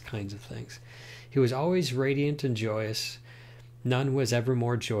these kinds of things. He was always radiant and joyous. None was ever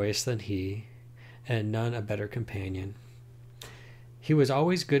more joyous than he, and none a better companion. He was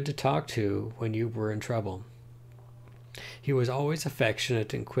always good to talk to when you were in trouble. He was always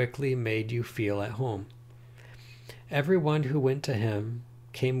affectionate and quickly made you feel at home. Everyone who went to him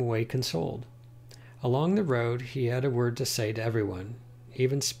came away consoled. Along the road, he had a word to say to everyone,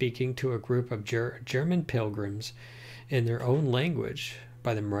 even speaking to a group of German pilgrims in their own language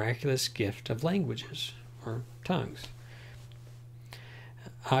by the miraculous gift of languages, or tongues.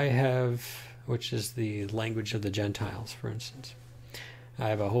 I have, which is the language of the Gentiles, for instance. I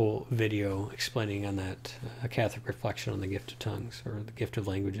have a whole video explaining on that, a Catholic reflection on the gift of tongues, or the gift of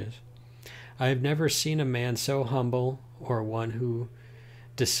languages. I have never seen a man so humble, or one who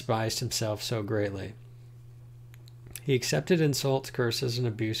despised himself so greatly. He accepted insults, curses, and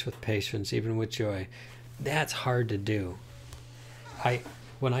abuse with patience, even with joy. That's hard to do.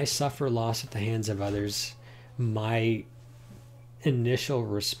 When I suffer loss at the hands of others, my initial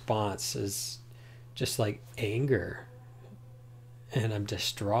response is just like anger, and I'm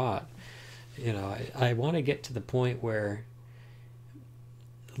distraught. I want to get to the point where,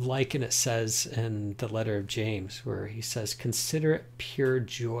 like it says in the letter of James, where he says, consider it pure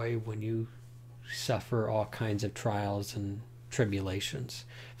joy when you suffer all kinds of trials and tribulations,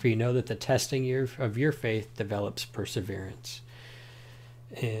 for you know that the testing of your faith develops perseverance.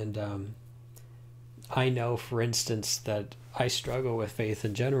 And I know, for instance, that I struggle with faith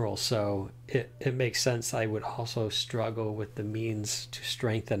in general, so it makes sense I would also struggle with the means to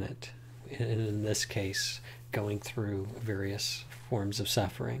strengthen it, in this case, going through various forms of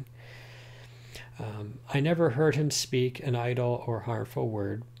suffering. I never heard him speak an idle or harmful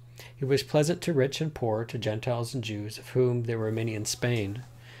word. He was pleasant to rich and poor, to Gentiles and Jews, of whom there were many in Spain.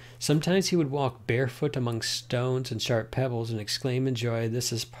 Sometimes he would walk barefoot among stones and sharp pebbles and exclaim in joy,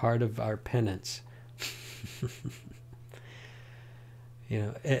 "This is part of our penance."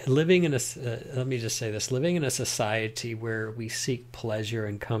 Living in let me just say this, living in a society where we seek pleasure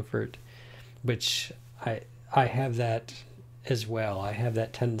and comfort, which I have that as well. I have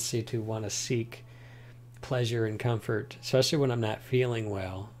that tendency to want to seek pleasure and comfort, especially when I'm not feeling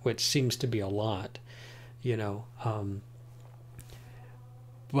well, which seems to be a lot,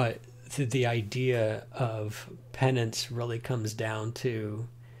 but the idea of penance really comes down to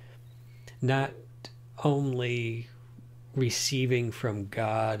not only receiving from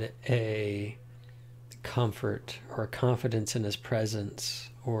God a comfort or a confidence in his presence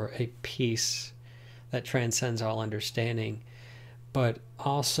or a peace that transcends all understanding, but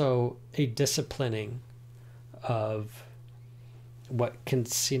also a disciplining of what can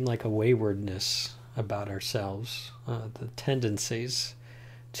seem like a waywardness about ourselves, the tendencies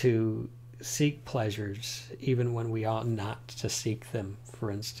to seek pleasures even when we ought not to seek them,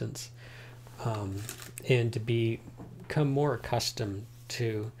 for instance, and to become more accustomed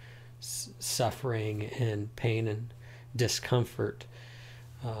to suffering and pain and discomfort.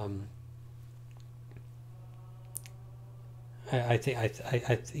 I think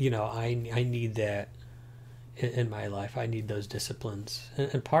I need that in my life. I need those disciplines,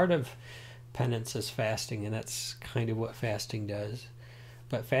 and part of penance is fasting, and that's kind of what fasting does.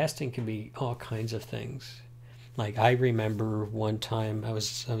 But fasting can be all kinds of things. Like, I remember one time I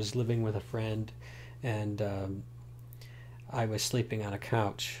was living with a friend, and I was sleeping on a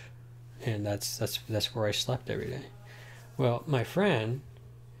couch, and that's where I slept every day. Well, my friend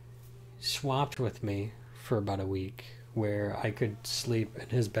swapped with me for about a week, where I could sleep in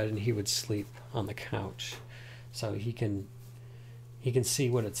his bed and he would sleep on the couch, so he can see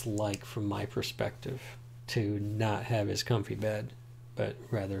what it's like from my perspective to not have his comfy bed, but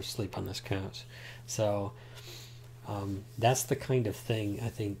rather sleep on this couch. So that's the kind of thing I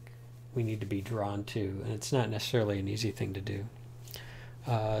think we need to be drawn to, and it's not necessarily an easy thing to do.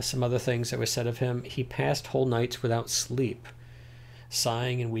 Some other things that were said of him: he passed whole nights without sleep,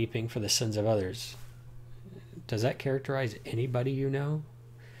 sighing and weeping for the sins of others. Does that characterize anybody you know?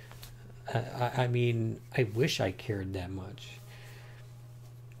 I mean, I wish I cared that much.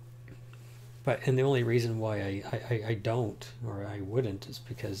 And the only reason why I don't, or I wouldn't, is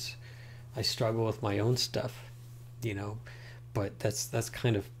because I struggle with my own stuff, But that's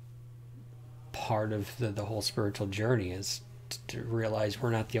kind of part of the whole spiritual journey, is to realize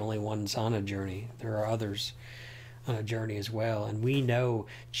we're not the only ones on a journey. There are others on a journey as well, and we know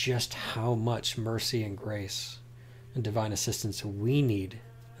just how much mercy and grace and divine assistance we need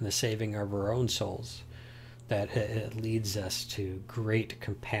in the saving of our own souls, that it leads us to great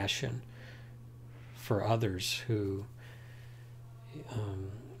compassion for others who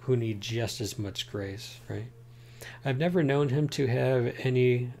need just as much grace, right? I've never known him to have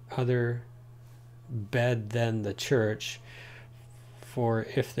any other bed than the church, for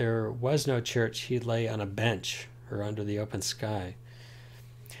if there was no church, he lay on a bench or under the open sky.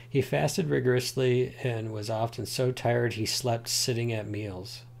 He fasted rigorously and was often so tired he slept sitting at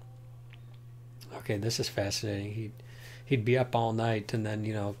meals. Okay, this is fascinating. He'd be up all night, and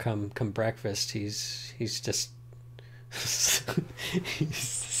then come breakfast, he's just he's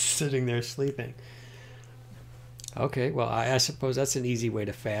sitting there sleeping. Okay, well, I suppose that's an easy way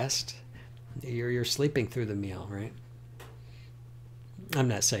to fast. You're sleeping through the meal, right? I'm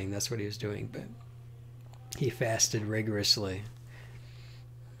not saying that's what he was doing, but he fasted rigorously.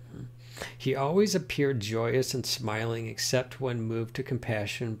 He always appeared joyous and smiling, except when moved to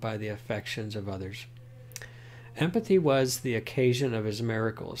compassion by the affections of others. Empathy was the occasion of his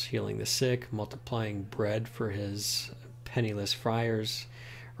miracles, healing the sick, multiplying bread for his penniless friars,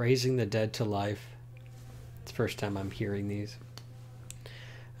 raising the dead to life. It's the first time I'm hearing these.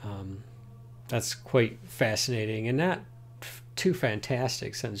 That's quite fascinating, and not too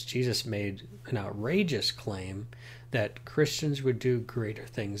fantastic, since Jesus made an outrageous claim that Christians would do greater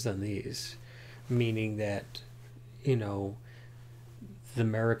things than these, meaning that, the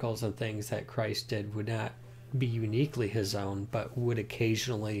miracles and things that Christ did would not be uniquely his own, but would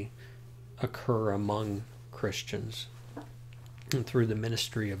occasionally occur among Christians and through the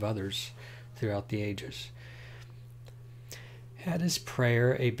ministry of others throughout the ages. At his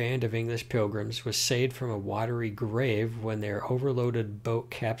prayer, a band of English pilgrims was saved from a watery grave when their overloaded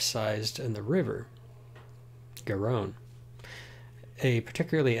boat capsized in the river Garonne. A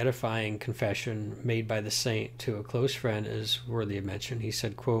particularly edifying confession made by the saint to a close friend is worthy of mention. He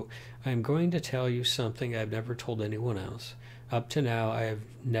said, quote, "I am going to tell you something I've never told anyone else. Up to now, I have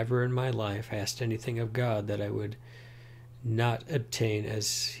never in my life asked anything of God that I would not obtain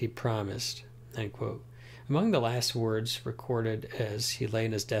as he promised." End quote. Among the last words recorded as he lay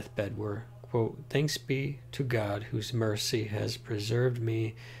in his deathbed were, quote, "Thanks be to God whose mercy has preserved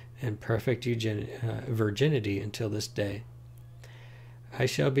me in perfect virginity until this day. I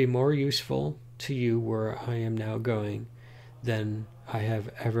shall be more useful to you where I am now going than I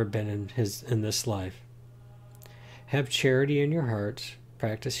have ever been in this life. Have charity in your hearts,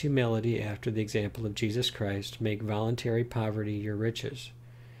 practice humility after the example of Jesus Christ, make voluntary poverty your riches.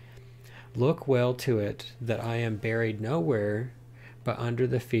 Look well to it that I am buried nowhere but under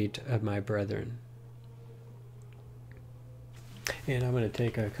the feet of my brethren." And I'm going to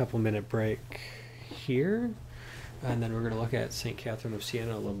take a couple-minute break here, and then we're going to look at St. Catherine of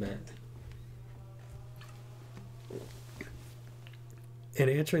Siena a little bit. And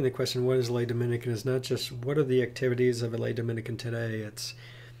answering the question, what is Lay Dominican, is not just what are the activities of a Lay Dominican today.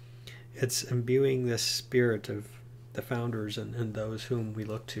 It's imbuing this spirit of the founders and those whom we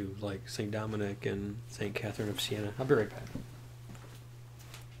look to, like St. Dominic and St. Catherine of Siena. I'll be right back.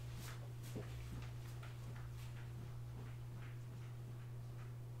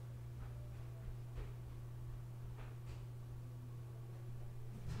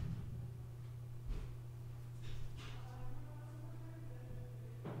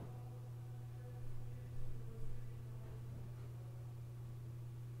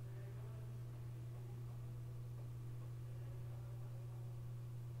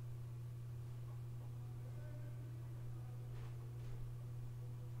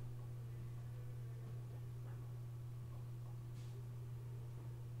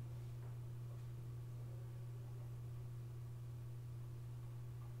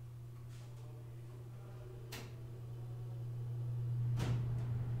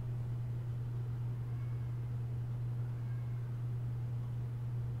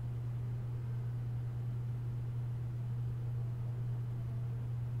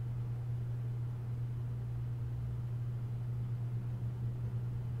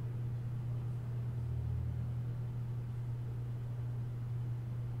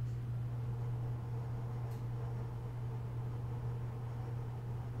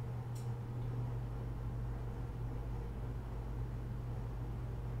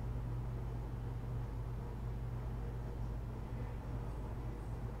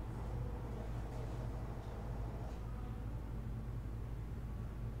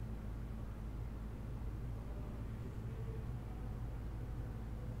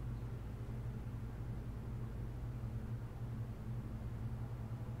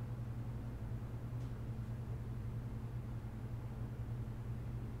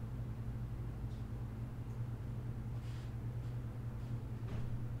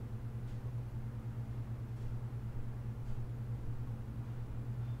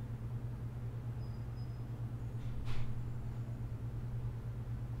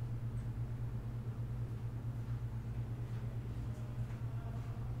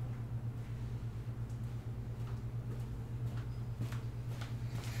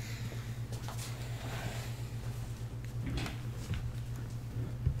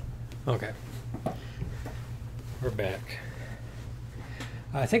 Okay, we're back.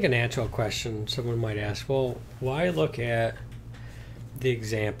 I think a natural question someone might ask, well, why look at the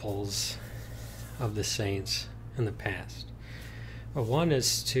examples of the saints in the past? Well, one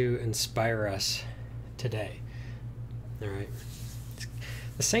is to inspire us today. All right.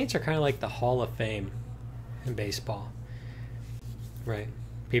 The saints are kind of like the Hall of Fame in baseball, right?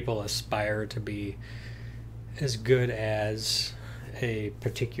 People aspire to be as good as a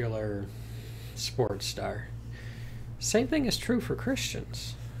particular sports star. Same thing is true for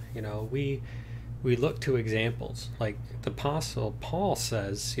Christians. You know, we look to examples. Like the Apostle Paul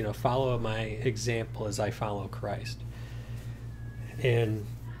says, you know, follow my example as I follow Christ. And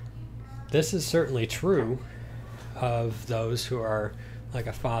this is certainly true of those who are like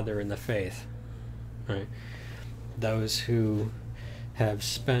a father in the faith, right? Those who have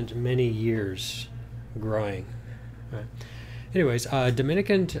spent many years growing, right? Anyways,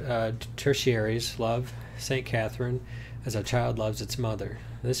 Dominican tertiaries love St. Catherine as a child loves its mother.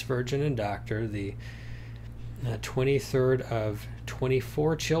 This virgin and doctor, the 23rd of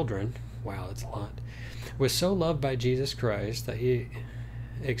 24 children, wow, that's a lot, was so loved by Jesus Christ that he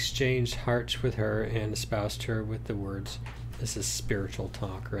exchanged hearts with her and espoused her with the words, this is spiritual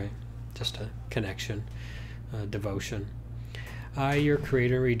talk, right? Just a connection, devotion. I, your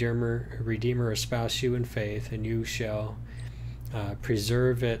Creator and Redeemer, espouse you in faith, and you shall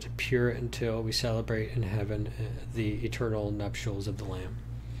preserve it pure until we celebrate in heaven the eternal nuptials of the Lamb.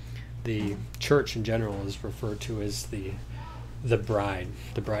 The church in general is referred to as the bride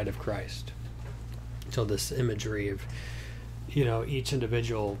of Christ. So this imagery of, you know, each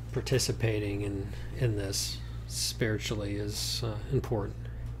individual participating in this spiritually is important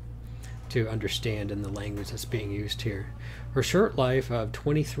to understand in the language that's being used here. Her short life of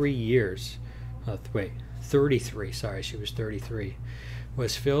 23 years, 33, sorry, she was 33,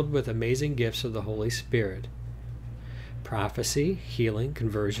 was filled with amazing gifts of the Holy Spirit. Prophecy, healing,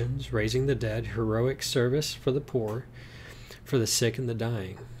 conversions, raising the dead, heroic service for the poor, for the sick and the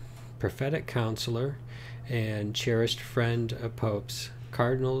dying, prophetic counselor, and cherished friend of popes,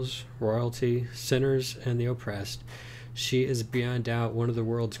 cardinals, royalty, sinners, and the oppressed. She is beyond doubt one of the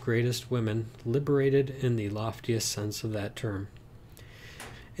world's greatest women, liberated in the loftiest sense of that term.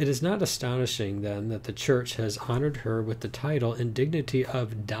 It is not astonishing, then, that the Church has honored her with the title and dignity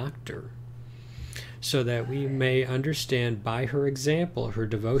of Doctor, so that we may understand by her example her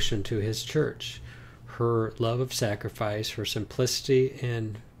devotion to his Church, her love of sacrifice, her simplicity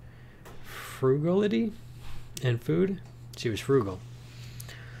and frugality and food. She was frugal.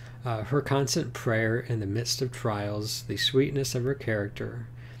 Her constant prayer in the midst of trials, the sweetness of her character,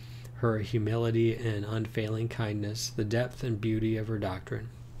 her humility and unfailing kindness, the depth and beauty of her doctrine.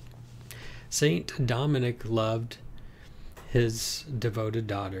 Saint Dominic loved his devoted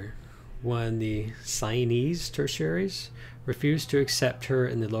daughter. When the Sienese tertiaries refused to accept her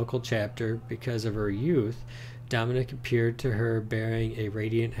in the local chapter because of her youth, Dominic appeared to her bearing a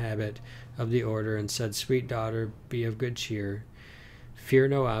radiant habit of the order and said, "Sweet daughter, be of good cheer. Fear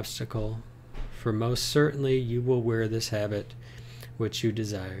no obstacle, for most certainly you will wear this habit which you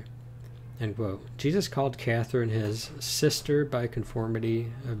desire." End quote. Jesus called Catherine his sister by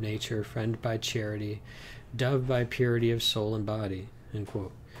conformity of nature, friend by charity, dove by purity of soul and body. End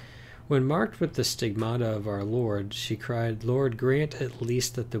quote. When marked with the stigmata of our Lord, she cried, "Lord, grant at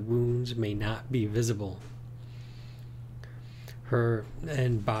least that the wounds may not be visible."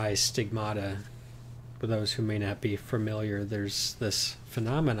 And by stigmata, for those who may not be familiar, there's this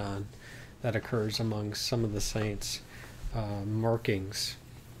phenomenon that occurs among some of the saints, markings.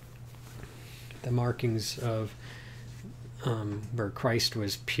 The markings of where Christ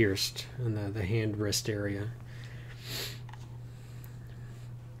was pierced in the hand wrist area.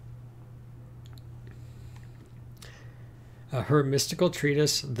 Her mystical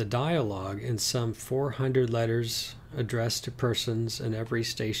treatise, The Dialogue, and some 400 letters addressed to persons in every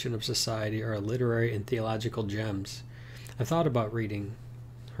station of society are literary and theological gems. I thought about reading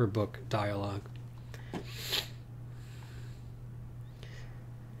her book, Dialogue.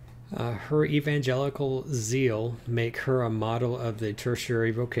 Her evangelical zeal make her a model of the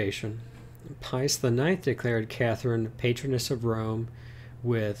tertiary vocation. Pius IX declared Catherine patroness of Rome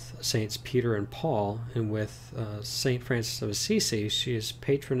with Saints Peter and Paul, and with Saint Francis of Assisi, she is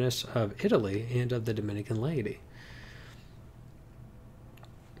patroness of Italy and of the Dominican laity.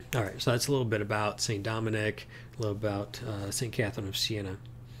 All right, so that's a little bit about Saint Dominic, a little about Saint Catherine of Siena.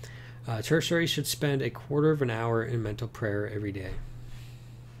 Tertiary should spend a quarter of an hour in mental prayer every day.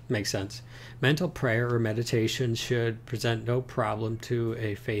 Makes sense. Mental prayer or meditation should present no problem to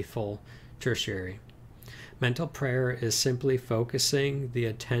a faithful tertiary. Mental prayer is simply focusing the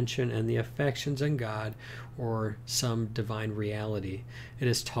attention and the affections on God or some divine reality. It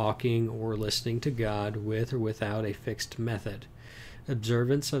is talking or listening to God with or without a fixed method.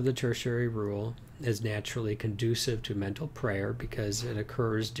 Observance of the tertiary rule is naturally conducive to mental prayer because it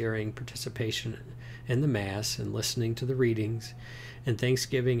occurs during participation in the Mass and listening to the readings, and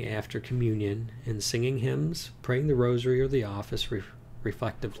thanksgiving after communion, and singing hymns, praying the rosary or the office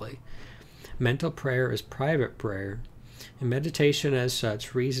reflectively. Mental prayer is private prayer, and meditation as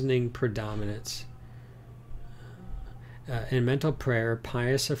such, reasoning predominates. In mental prayer,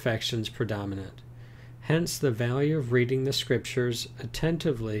 pious affections predominate. Hence the value of reading the Scriptures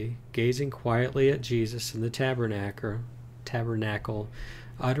attentively, gazing quietly at Jesus in the tabernacle,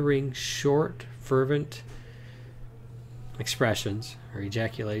 uttering short, fervent expressions or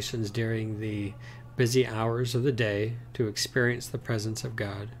ejaculations during the busy hours of the day to experience the presence of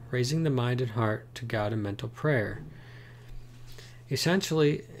God, raising the mind and heart to God in mental prayer. Essential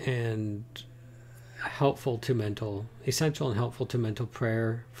and helpful to mental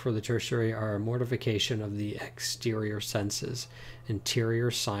prayer for the tertiary are mortification of the exterior senses, interior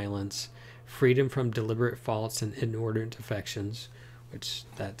silence, freedom from deliberate faults and inordinate affections, which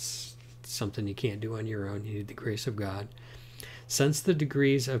that's something you can't do on your own. You need the grace of God. Since the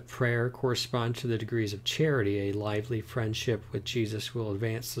degrees of prayer correspond to the degrees of charity, a lively friendship with Jesus will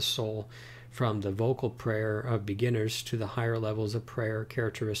advance the soul from the vocal prayer of beginners to the higher levels of prayer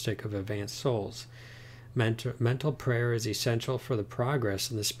characteristic of advanced souls. Mental prayer is essential for the progress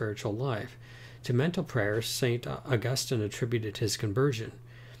in the spiritual life. To mental prayer, St. Augustine attributed his conversion.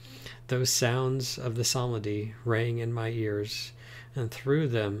 Those sounds of the psalmody rang in my ears, and through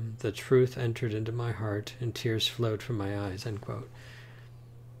them the truth entered into my heart, and tears flowed from my eyes. End quote.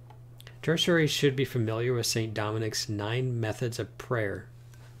 Tertiary should be familiar with St. Dominic's 9 methods of prayer.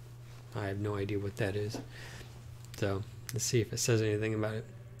 I have no idea what that is. So let's see if it says anything about it.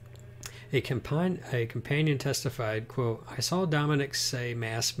 A companion testified, quote, "I saw Dominic say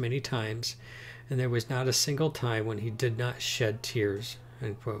Mass many times, and there was not a single time when he did not shed tears."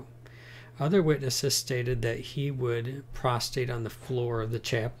 End quote. Other witnesses stated that he would prostrate on the floor of the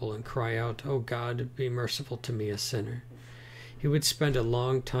chapel and cry out, "Oh God, be merciful to me, a sinner." He would spend a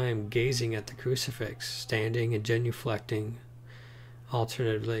long time gazing at the crucifix, standing and genuflecting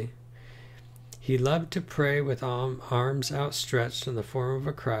Alternatively, he loved to pray with arms outstretched in the form of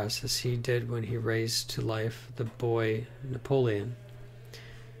a cross, as he did when he raised to life the boy Napoleon.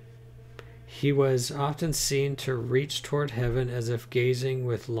 He was often seen to reach toward heaven as if gazing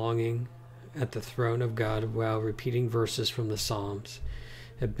with longing at the throne of God while repeating verses from the Psalms.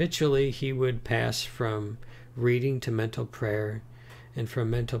 Habitually, he would pass from reading to mental prayer, and from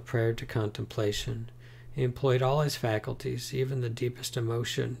mental prayer to contemplation. He employed all his faculties, even the deepest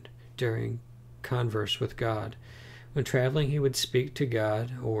emotion, during converse with God. When traveling, he would speak to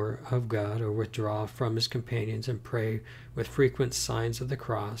God, or of God, or withdraw from his companions and pray with frequent signs of the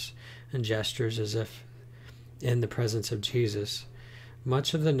cross and gestures as if in the presence of Jesus.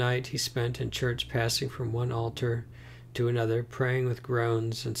 Much of the night he spent in church, passing from one altar to another, praying with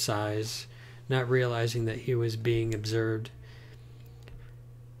groans and sighs, not realizing that he was being observed.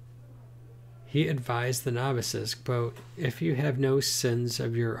 He advised the novices, quote, "If you have no sins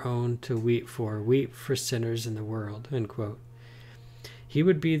of your own to weep for sinners in the world," end quote. He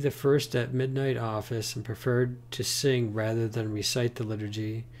would be the first at midnight office and preferred to sing rather than recite the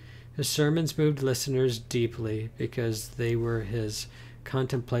liturgy. His sermons moved listeners deeply because they were his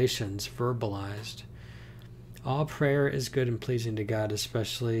contemplations verbalized. All prayer is good and pleasing to God,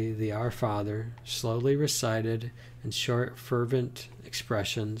 especially the Our Father, slowly recited in short, fervent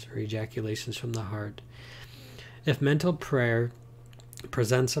expressions or ejaculations from the heart. If mental prayer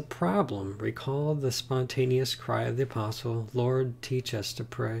presents a problem, recall the spontaneous cry of the apostle, "Lord, teach us to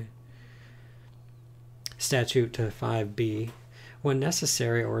pray." Statute 5b. When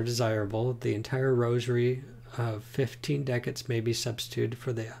necessary or desirable, the entire rosary of 15 decades may be substituted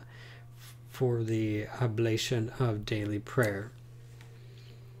for the oblation of daily prayer.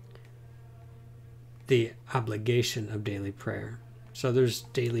 The obligation of daily prayer. So there's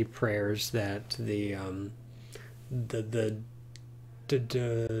daily prayers that the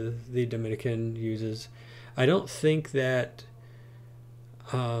Dominican uses. I don't think that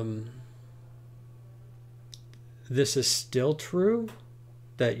this is still true,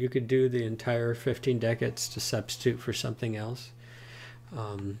 that you could do the entire 15 decades to substitute for something else.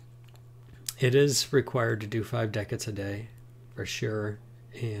 It is required to do 5 decades a day, for sure,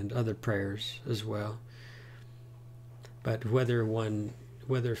 and other prayers as well. But whether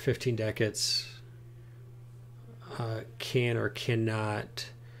 15 decades can or cannot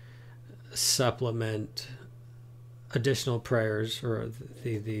supplement additional prayers or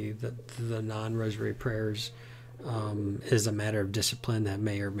the non-rosary prayers is a matter of discipline that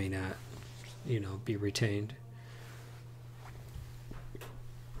may or may not, be retained.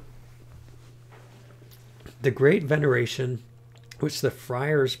 The great veneration which the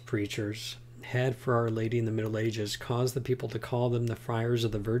friars preachers had for Our Lady in the Middle Ages caused the people to call them the Friars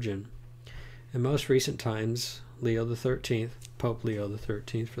of the Virgin. In most recent times, Leo XIII, Pope Leo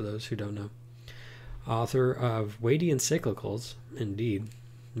XIII, for those who don't know, author of weighty encyclicals, indeed,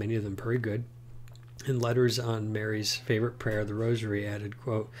 many of them very good, and letters on Mary's favorite prayer, the Rosary, added,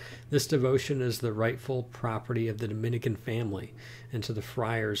 quote, "This devotion is the rightful property of the Dominican family, and to the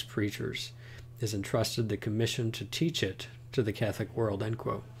friars preachers is entrusted the commission to teach it to the Catholic world," end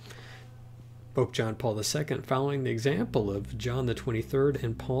quote. Pope John Paul II, following the example of John the 23rd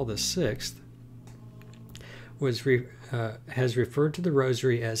and Paul VI, has referred to the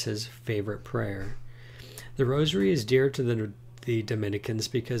Rosary as his favorite prayer. The Rosary is dear to the Dominicans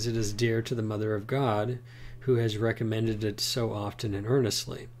because it is dear to the Mother of God, who has recommended it so often and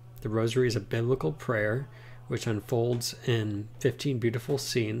earnestly. The Rosary is a biblical prayer which unfolds in 15 beautiful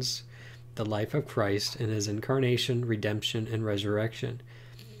scenes the life of Christ in his incarnation, redemption, and resurrection.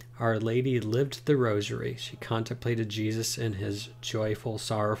 Our Lady lived the Rosary. She contemplated Jesus in his joyful,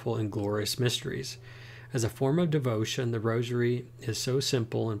 sorrowful, and glorious mysteries. As a form of devotion, the Rosary is so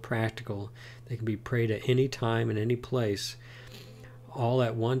simple and practical that it can be prayed at any time and any place, all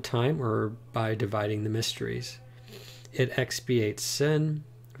at one time or by dividing the mysteries. It expiates sin,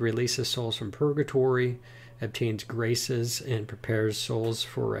 releases souls from purgatory, obtains graces, and prepares souls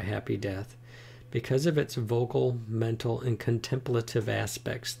for a happy death. Because of its vocal, mental, and contemplative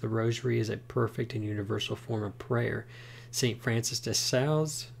aspects, the Rosary is a perfect and universal form of prayer. St. Francis de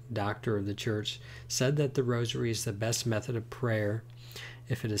Sales, doctor of the Church, said that the Rosary is the best method of prayer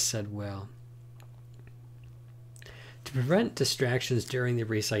if it is said well. To prevent distractions during the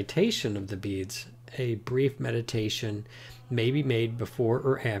recitation of the beads, a brief meditation may be made before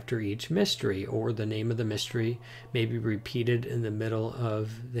or after each mystery, or the name of the mystery may be repeated in the middle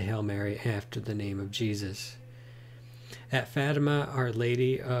of the Hail Mary after the name of Jesus. At Fatima, Our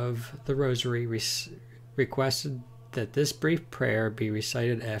Lady of the Rosary requested that this brief prayer be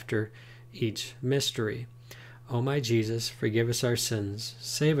recited after each mystery. O my Jesus, forgive us our sins,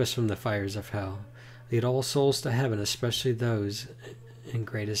 save us from the fires of hell, lead all souls to heaven, especially those in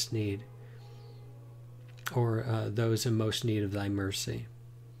greatest need, or those in most need of thy mercy,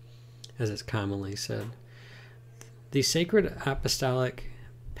 as it's commonly said. The sacred apostolic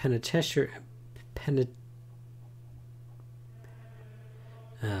penitentiary,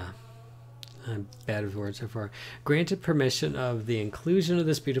 I'm bad with words so far, granted permission of the inclusion of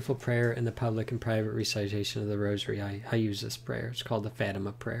this beautiful prayer in the public and private recitation of the Rosary. I use this prayer. It's called the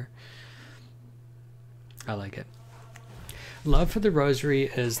Fatima prayer. I like it. Love for the Rosary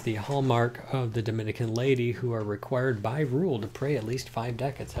is the hallmark of the Dominican laity, who are required by rule to pray at least 5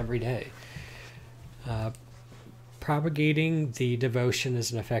 decades every day. Propagating the devotion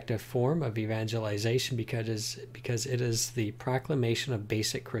is an effective form of evangelization because it is the proclamation of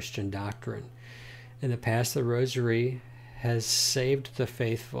basic Christian doctrine. In the past, the Rosary has saved the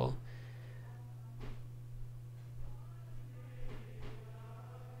faithful.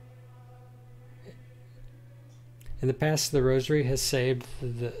 In the past, the Rosary has saved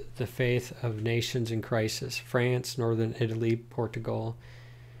the faith of nations in crisis: France, northern Italy, Portugal,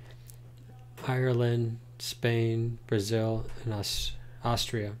 Ireland, Spain, Brazil, and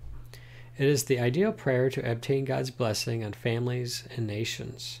Austria. It is the ideal prayer to obtain God's blessing on families and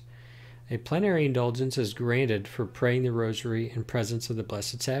nations. A plenary indulgence is granted for praying the Rosary in presence of the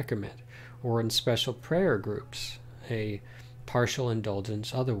Blessed Sacrament, or in special prayer groups, a partial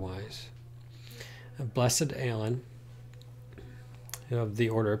indulgence otherwise. Blessed Alan of the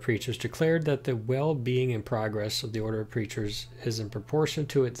Order of Preachers declared that the well-being and progress of the Order of Preachers is in proportion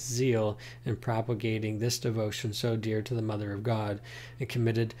to its zeal in propagating this devotion so dear to the Mother of God and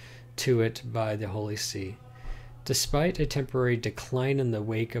committed to it by the Holy See. Despite a temporary decline in the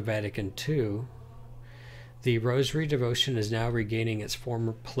wake of Vatican II, the Rosary devotion is now regaining its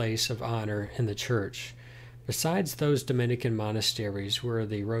former place of honor in the Church. Besides those Dominican monasteries where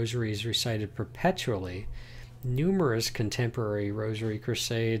the Rosary is recited perpetually, numerous contemporary Rosary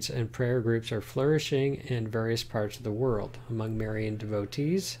crusades and prayer groups are flourishing in various parts of the world. Among Marian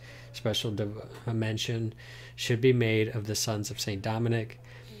devotees, special mention should be made of the Sons of St. Dominic,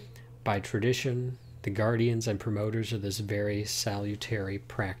 by tradition, the guardians and promoters of this very salutary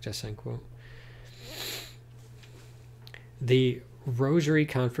practice. End quote. The Rosary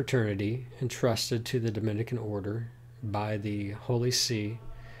Confraternity, entrusted to the Dominican Order by the Holy See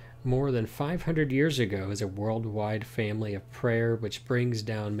more than 500 years ago, is a worldwide family of prayer which brings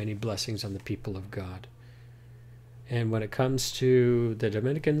down many blessings on the people of God. And when it comes to the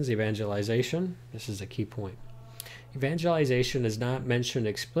Dominicans, evangelization, this is a key point. Evangelization is not mentioned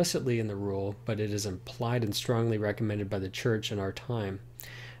explicitly in the rule, but it is implied and strongly recommended by the Church in our time.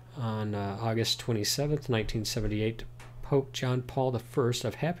 On August 27, 1978, Pope John Paul I,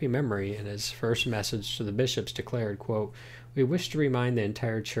 of happy memory, in his first message to the bishops declared, quote, "We wish to remind the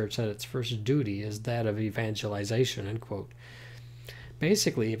entire Church that its first duty is that of evangelization," end quote.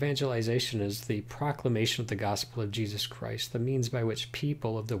 Basically, evangelization is the proclamation of the gospel of Jesus Christ, the means by which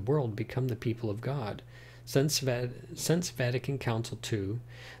people of the world become the people of God. Since Vatican Council II,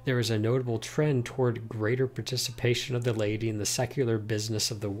 there is a notable trend toward greater participation of the laity in the secular business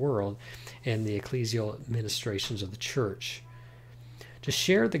of the world and the ecclesial administrations of the Church. To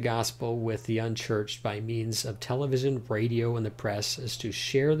share the gospel with the unchurched by means of television, radio, and the press is to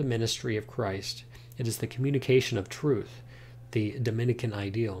share the ministry of Christ. It is the communication of truth, the Dominican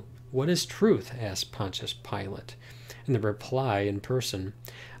ideal. "What is truth?" asked Pontius Pilate. And the reply in person,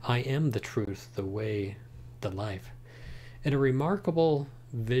 "I am the truth, the way, the life." In a remarkable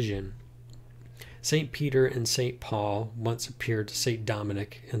vision, St. Peter and St. Paul once appeared to St.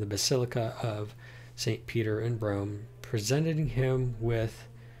 Dominic in the Basilica of St. Peter in Rome, presenting him with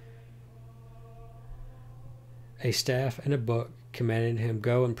a staff and a book, commanding him,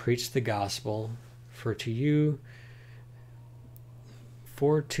 "Go and preach the gospel, for to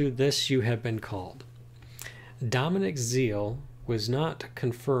this you have been called." Dominic's zeal was not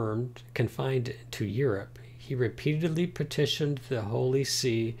confined to Europe. He repeatedly petitioned the Holy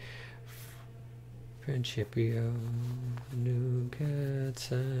See, "Principio nunc et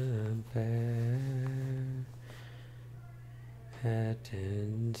semper, et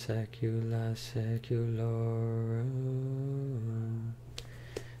in saecula saeculorum."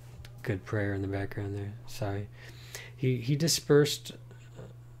 Good prayer in the background there. Sorry. He dispersed.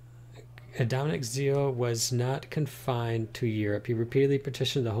 Dominic's zeal was not confined to Europe. He repeatedly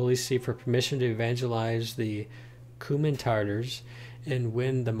petitioned the Holy See for permission to evangelize the Cuman Tartars and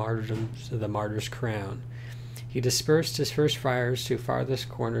win the martyr's crown. He dispersed his first friars to farthest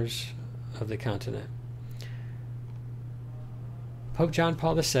corners of the continent. Pope John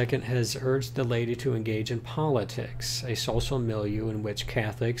Paul II has urged the laity to engage in politics, a social milieu in which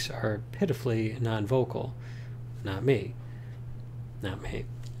Catholics are pitifully non-vocal. Not me. Not me.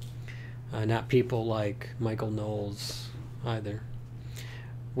 Not people like Michael Knowles either.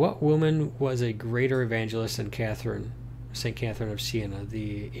 What woman was a greater evangelist than St. Catherine of Siena,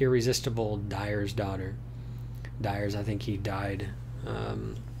 the irresistible dyer's daughter? Dyers, I think he dyed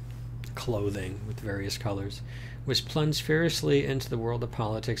clothing with various colors, was plunged fiercely into the world of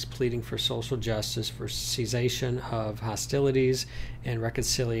politics, pleading for social justice, for cessation of hostilities, and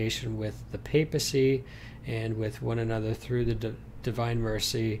reconciliation with the papacy and with one another through the divine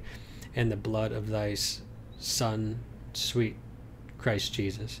mercy and the blood of thy Son, sweet Christ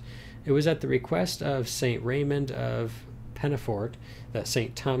Jesus. It was at the request of Saint Raymond of Pennafort that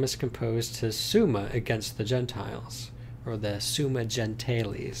Saint Thomas composed his Summa against the Gentiles, or the Summa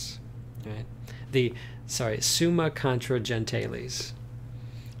Gentiles. Right? Summa contra Gentiles.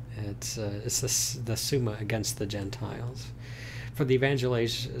 It's the Summa against the Gentiles, for the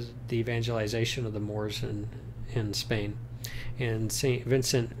evangelization of the Moors in Spain. And Saint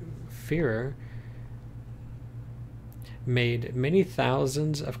Vincent Ferrer made many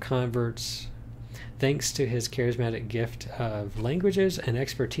thousands of converts thanks to his charismatic gift of languages and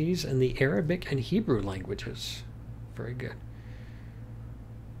expertise in the Arabic and Hebrew languages. Very good.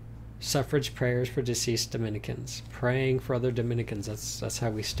 Suffrage prayers for deceased Dominicans. Praying for other Dominicans. That's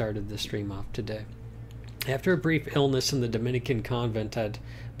how we started the stream off today. After a brief illness in the Dominican convent at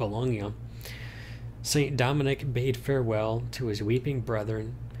Bologna, St. Dominic bade farewell to his weeping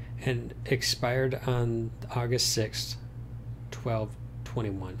brethren and expired on August 6,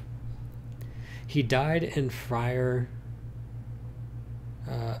 1221. He died in Friar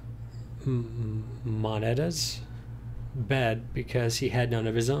Moneda's bed because he had none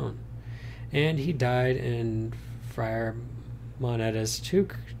of his own. And he died in Friar Moneda's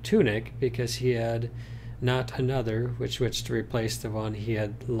tunic because he had not another which to replace the one he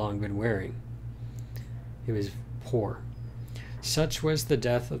had long been wearing. He was poor. Such was the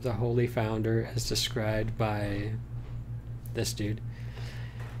death of the holy founder as described by this dude.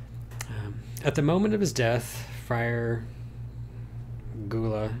 At the moment of his death, Friar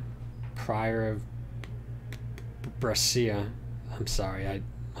Gula, prior of Brescia, I'm sorry, I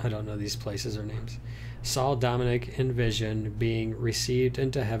don't know these places or names, saw Dominic in vision being received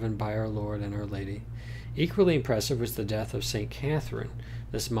into heaven by our Lord and Our Lady. Equally impressive was the death of St. Catherine.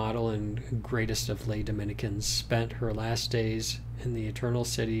 This model and greatest of lay Dominicans spent her last days in the eternal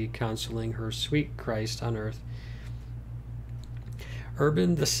city, counseling her sweet Christ on earth.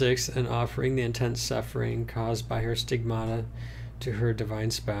 Urban VI, and offering the intense suffering caused by her stigmata to her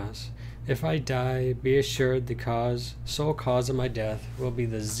divine spouse. If I die, be assured the sole cause of my death will be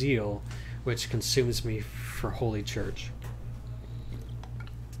the zeal which consumes me for Holy Church.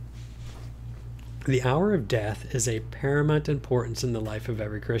 The hour of death is a paramount importance in the life of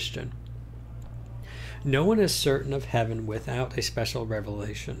every Christian. No one is certain of heaven without a special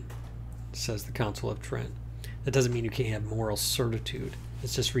revelation, says the Council of Trent. That doesn't mean you can't have moral certitude.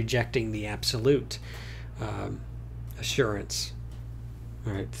 It's just rejecting the absolute assurance,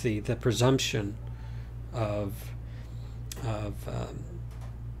 all right? The presumption of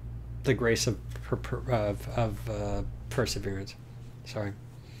the grace of perseverance. Sorry,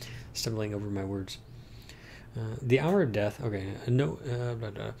 stumbling over my words. The hour of death. Okay,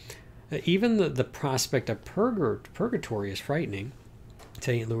 even the prospect of purgatory is frightening.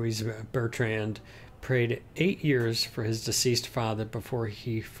 St. Louis Bertrand prayed 8 years for his deceased father before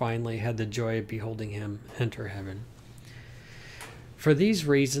he finally had the joy of beholding him enter heaven. For these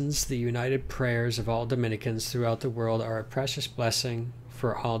reasons, the united prayers of all Dominicans throughout the world are a precious blessing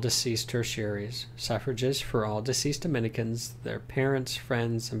for all deceased tertiaries. Suffrages for all deceased Dominicans, their parents,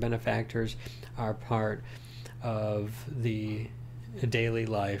 friends, and benefactors are part of the daily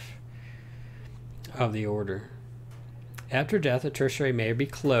life of the order. After death, a tertiary may be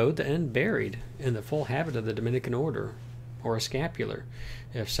clothed and buried in the full habit of the Dominican order, or a scapular,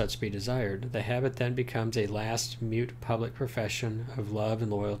 if such be desired. The habit then becomes a last mute public profession of love and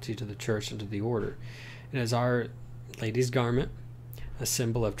loyalty to the Church and to the order. It is Our Lady's garment, a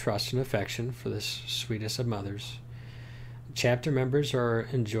symbol of trust and affection for the sweetest of mothers. Chapter members are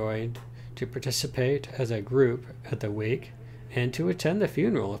enjoined to participate as a group at the wake and to attend the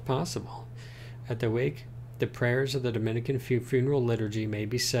funeral if possible. At the wake, the prayers of the Dominican funeral liturgy may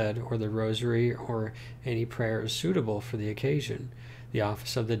be said, or the rosary, or any prayer suitable for the occasion. The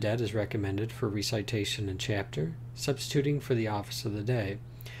office of the dead is recommended for recitation and chapter, substituting for the office of the day.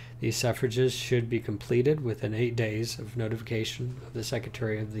 These suffrages should be completed within 8 days of notification of the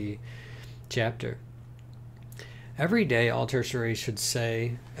secretary of the chapter. Every day all tertiaries should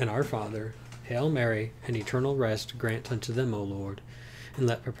say, and Our Father, Hail Mary, and eternal rest grant unto them, O Lord, and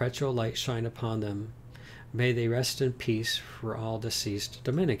let perpetual light shine upon them. May they rest in peace for all deceased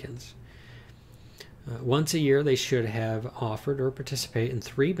Dominicans. Once a year they should have offered or participate in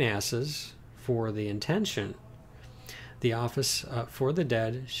 3 masses for the intention. The office for the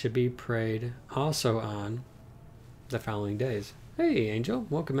dead should be prayed also on the following days. Hey, Angel,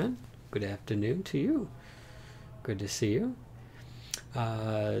 welcome in. Good afternoon to you. Good to see you.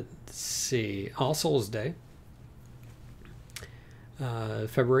 Let's see. All Souls Day,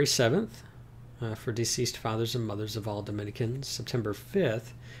 February 7th, for deceased fathers and mothers of all Dominicans. September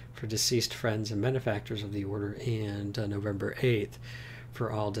 5th, for deceased friends and benefactors of the order. And November 8th,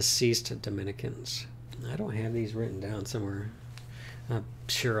 for all deceased Dominicans. I don't have these written down somewhere. I'm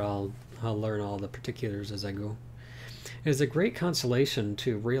sure I'll learn all the particulars as I go. It is a great consolation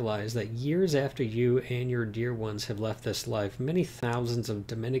to realize that years after you and your dear ones have left this life, many thousands of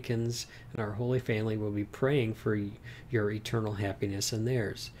Dominicans and our Holy Family will be praying for your eternal happiness and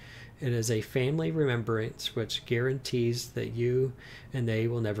theirs. It is a family remembrance which guarantees that you and they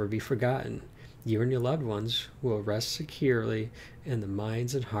will never be forgotten. You and your loved ones will rest securely in the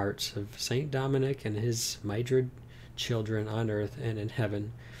minds and hearts of Saint Dominic and his myriad children on earth and in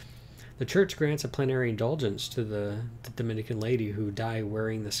heaven. The Church grants a plenary indulgence to the Dominican lady who die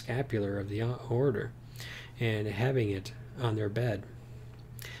wearing the scapular of the order and having it on their bed.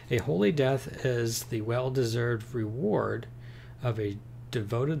 A holy death is the well-deserved reward of a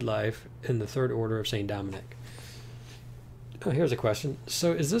devoted life in the Third Order of Saint Dominic. Oh, here's a question.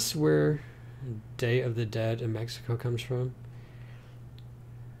 So is this where Day of the Dead in Mexico comes from?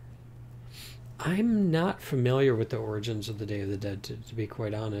 I'm not familiar with the origins of the Day of the Dead, to be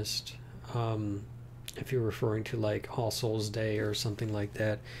quite honest. If you're referring to like All Souls Day or something like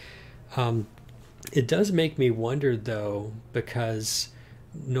that. It does make me wonder, though, because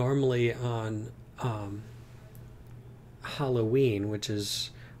normally on Halloween, which is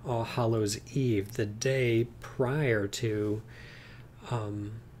All Hallows Eve, the day prior to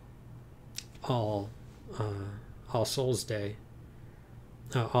All Souls Day,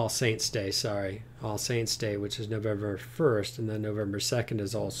 All Saints Day, sorry. All Saints Day, which is November 1st, and then November 2nd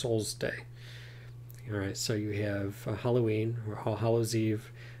is All Souls Day. All right, so you have Halloween, or All Hallows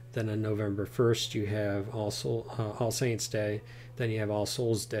Eve, then on November 1st you have All Saints Day, then you have All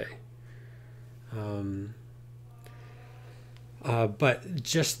Souls Day. But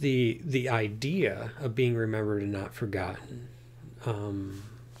just the idea of being remembered and not forgotten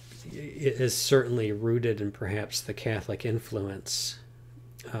is certainly rooted in perhaps the Catholic influence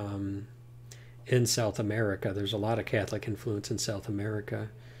in South America. There's a lot of Catholic influence in South America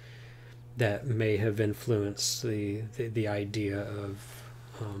that may have influenced the idea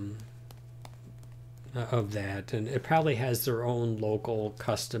of that, and it probably has their own local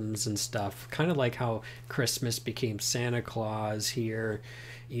customs and stuff, kind of like how Christmas became Santa Claus here,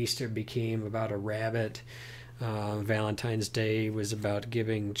 Easter became about a rabbit, Valentine's Day was about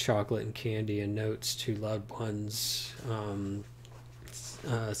giving chocolate and candy and notes to loved ones.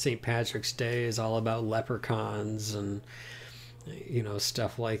 St. Patrick's Day is all about leprechauns and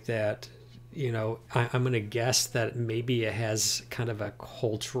stuff like that. I'm going to guess that maybe it has kind of a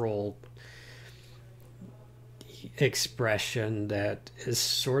cultural expression that is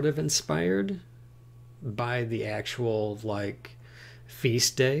sort of inspired by the actual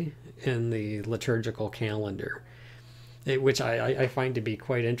feast day in the liturgical calendar, which I find to be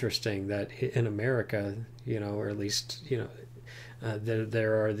quite interesting, that in America, or at least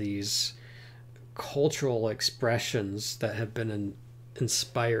there are these cultural expressions that have been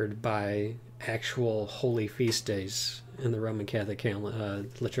inspired by actual holy feast days in the Roman Catholic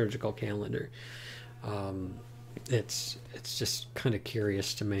liturgical calendar. It's just kind of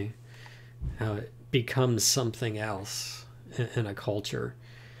curious to me how it becomes something else in a culture.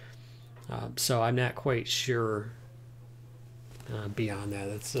 So I'm not quite sure beyond that.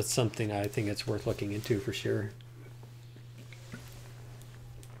 That's something I think it's worth looking into for sure.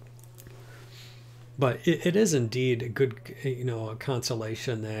 But it is indeed a good, a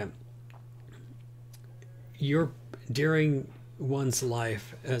consolation that during one's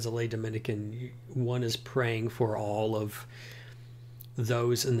life as a lay Dominican, one is praying for all of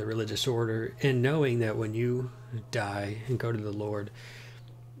those in the religious order, and knowing that when you die and go to the Lord,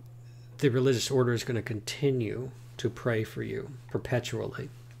 the religious order is going to continue to pray for you perpetually.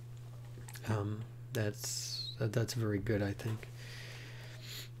 That's very good, I think.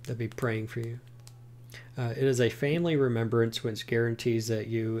 They'll be praying for you. It is a family remembrance which guarantees that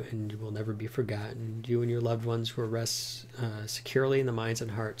you will never be forgotten. You and your loved ones will rest securely in the minds and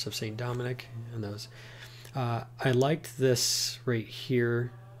hearts of St. Dominic and those. I liked this right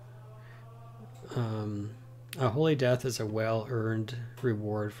here. A holy death is a well-earned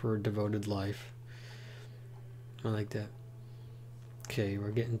reward for a devoted life. I like that. Okay,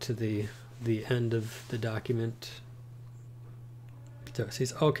 we're getting to the end of the document. So it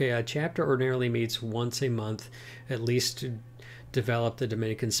says, okay, a chapter ordinarily meets once a month, at least to develop the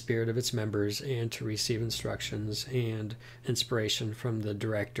Dominican spirit of its members and to receive instructions and inspiration from the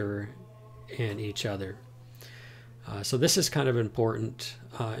director and each other. So this is kind of important.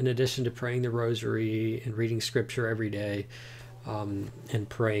 In addition to praying the rosary and reading scripture every day, and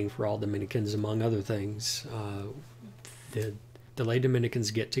praying for all Dominicans, among other things, the Lay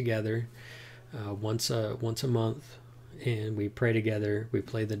Dominicans get together once a month, and we pray together. We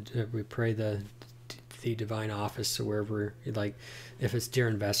pray the divine office. So wherever, like, if it's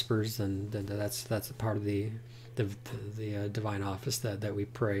during Vespers, then that's a part of the divine office that we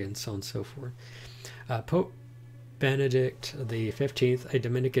pray, and so on and so forth. Pope Benedict the 15th, a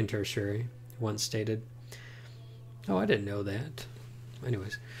Dominican tertiary, once stated. Oh, I didn't know that.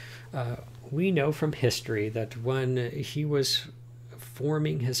 Anyways, we know from history that when he was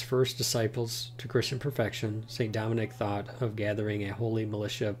forming his first disciples to Christian perfection, St. Dominic thought of gathering a holy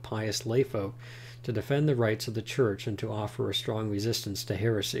militia of pious layfolk to defend the rights of the church and to offer a strong resistance to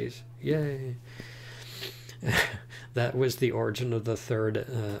heresies. Yay! That was the origin of the Third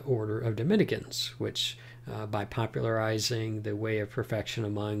Order of Dominicans, which, by popularizing the way of perfection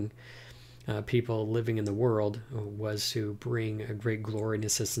among people living in the world, was to bring a great glory and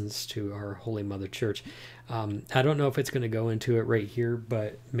assistance to our Holy Mother Church. I don't know if it's going to go into it right here,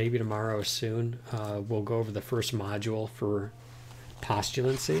 but maybe tomorrow or soon we'll go over the first module for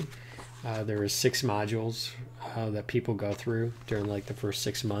postulancy. There are 6 modules that people go through during like the first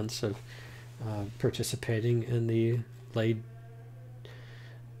 6 months of participating in the Lay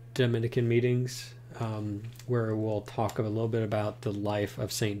Dominican meetings, where we'll talk a little bit about the life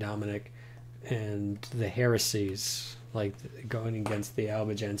of St. Dominic and the heresies, like going against the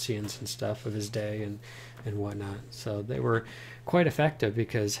Albigensians and stuff of his day and whatnot. So they were quite effective,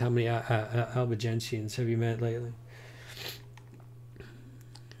 because how many Albigensians have you met lately?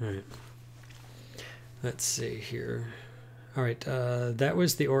 All right. Let's see here. All right. That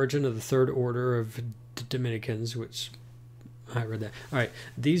was the origin of the Third Order of Dominicans, which I read that. All right.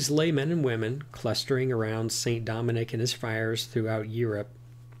 These laymen and women clustering around St. Dominic and his friars throughout Europe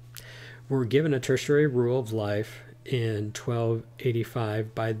were given a tertiary rule of life in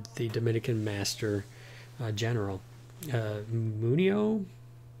 1285 by the Dominican Master General Munio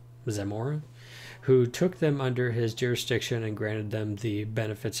Zamora, who took them under his jurisdiction and granted them the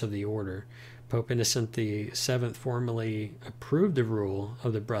benefits of the order. Pope Innocent VII formally approved the rule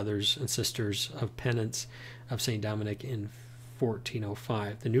of the brothers and sisters of penance of St. Dominic in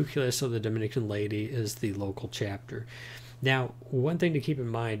 1405. The nucleus of the Dominican laity is the local chapter. Now, one thing to keep in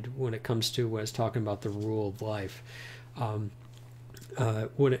mind when it comes to when it's talking about the rule of life,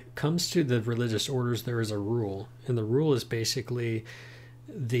 when it comes to the religious orders, there is a rule, and the rule is basically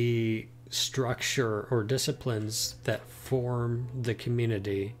the structure or disciplines that form the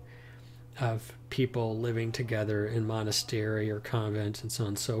community of people living together in monastery or convent and so on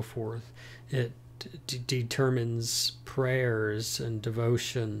and so forth. It determines prayers and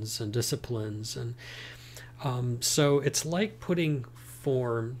devotions and disciplines, and so it's like putting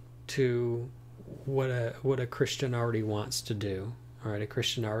form to what a Christian already wants to do. All right, a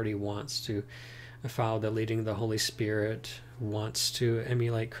Christian already wants to follow the leading of the Holy Spirit, wants to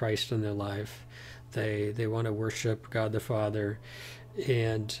emulate Christ in their life. They want to worship God the Father,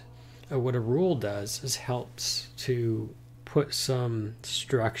 and what a rule does is helps to put some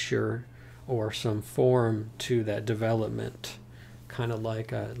structure or some form to that development, kind of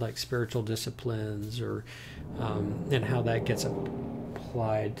like spiritual disciplines, or and how that gets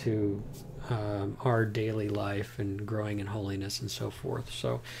applied to our daily life and growing in holiness and so forth.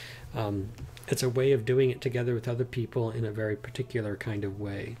 So it's a way of doing it together with other people in a very particular kind of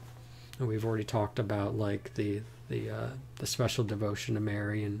way. And we've already talked about like the special devotion to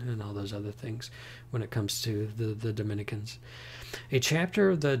Mary and all those other things when it comes to the Dominicans. A chapter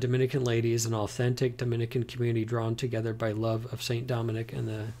of the Dominican laity is an authentic Dominican community drawn together by love of St. Dominic and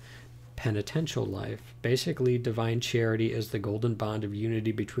the penitential life. Basically, divine charity is the golden bond of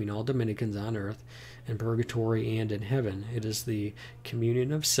unity between all Dominicans on earth, in purgatory and in heaven. It is the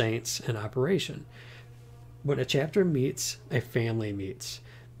communion of saints in operation. When a chapter meets, a family meets.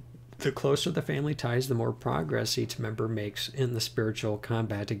 The closer the family ties, the more progress each member makes in the spiritual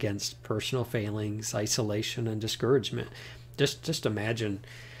combat against personal failings, isolation, and discouragement. Just imagine,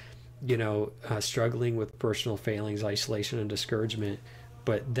 struggling with personal failings, isolation, and discouragement,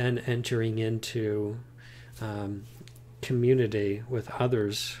 but then entering into community with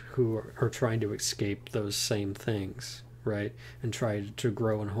others who are trying to escape those same things, right? And try to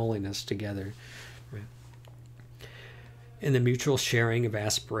grow in holiness together. Right? In the mutual sharing of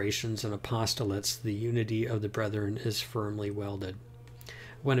aspirations and apostolates, the unity of the brethren is firmly welded.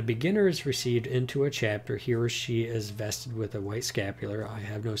 When a beginner is received into a chapter, he or she is vested with a white scapular. I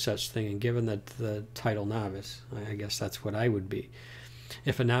have no such thing, and given the title novice, I guess that's what I would be.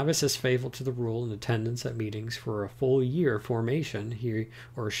 If a novice is faithful to the rule and attendance at meetings for a full year formation, he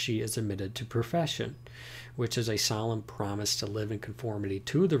or she is admitted to profession, which is a solemn promise to live in conformity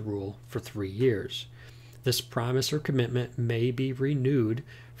to the rule for 3 years. This promise or commitment may be renewed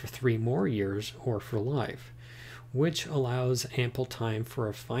for 3 more years or for life, which allows ample time for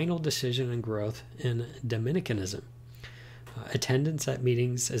a final decision and growth in Dominicanism. Attendance at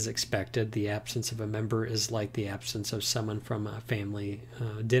meetings is expected. The absence of a member is like the absence of someone from a family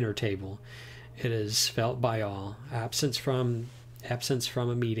dinner table. It is felt by all. Absence from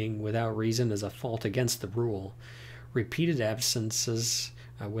a meeting without reason is a fault against the rule. Repeated absences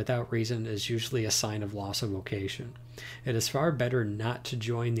without reason is usually a sign of loss of vocation. It is far better not to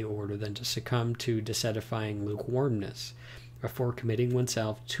join the order than to succumb to disedifying lukewarmness. Before committing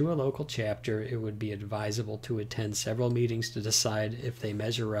oneself to a local chapter, it would be advisable to attend several meetings to decide if they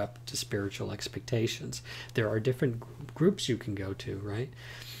measure up to spiritual expectations. There are different groups you can go to, right?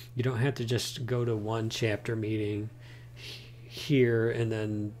 You don't have to just go to one chapter meeting here and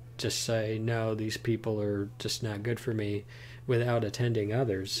then just say, no, these people are just not good for me, without attending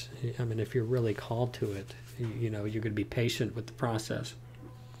others. I mean, if you're really called to it, you're going to be patient with the process.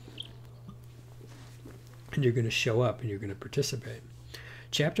 And you're going to show up and you're going to participate.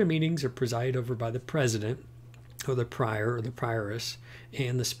 Chapter meetings are presided over by the president, or the prior or the prioress,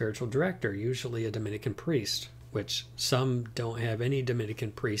 and the spiritual director, usually a Dominican priest, which some don't have any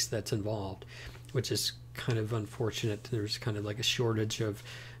Dominican priest that's involved, which is kind of unfortunate. There's kind of like a shortage of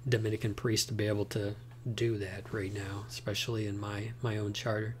Dominican priests to be able to do that right now, especially in my own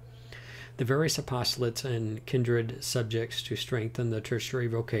charter. The various apostolates and kindred subjects to strengthen the tertiary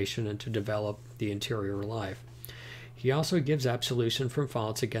vocation and to develop the interior life. He also gives absolution from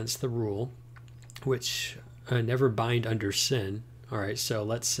faults against the rule, which never bind under sin. All right, so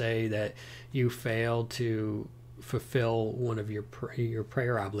let's say that you fail to fulfill one of your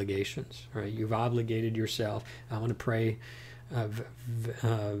prayer obligations. Right, you've obligated yourself. I want to pray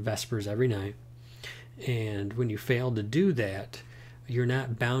Vespers every night, and when you fail to do that, you're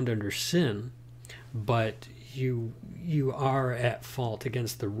not bound under sin, but you are at fault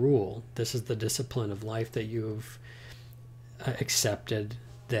against the rule. This is the discipline of life that you've accepted,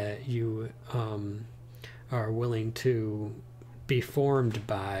 that you are willing to be formed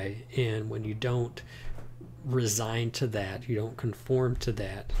by, and when you don't resign to that, you don't conform to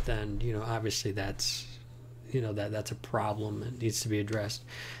that, then obviously that's that's a problem that needs to be addressed.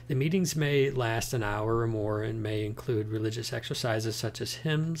 The meetings may last an hour or more and may include religious exercises such as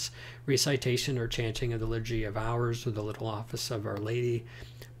hymns, recitation or chanting of the Liturgy of Hours or the Little Office of Our Lady,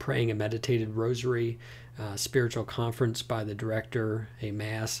 praying a meditated rosary, spiritual conference by the director, a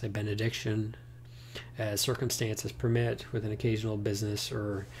mass, a benediction, as circumstances permit, with an occasional business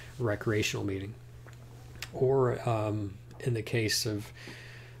or recreational meeting. Or in the case of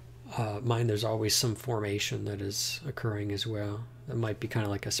mine, there's always some formation that is occurring as well. That might be kind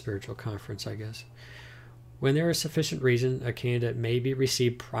of like a spiritual conference, I guess. When there is sufficient reason, a candidate may be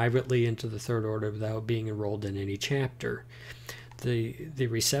received privately into the third order without being enrolled in any chapter. The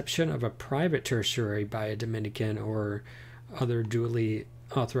reception of a private tertiary by a Dominican or other duly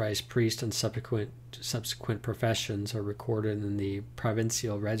authorized priest and subsequent professions are recorded in the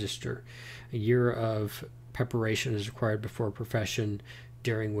provincial register. A year of preparation is required before profession,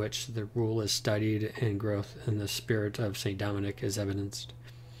 during which the rule is studied and growth in the spirit of St. Dominic is evidenced.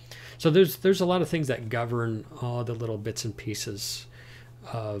 So there's a lot of things that govern all the little bits and pieces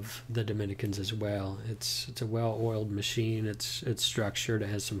of the Dominicans as well. It's a well-oiled machine. It's structured. It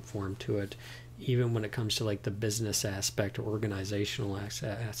has some form to it, even when it comes to like the business aspect or organizational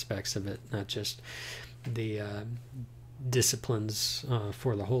aspects of it, not just the disciplines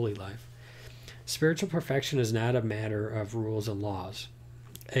for the holy life. Spiritual perfection is not a matter of rules and laws.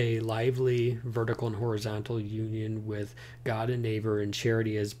 A lively vertical and horizontal union with God and neighbor and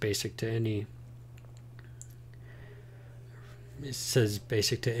charity is basic to any. It says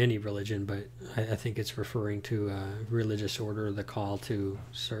basic to any religion, but I think it's referring to a religious order, the call to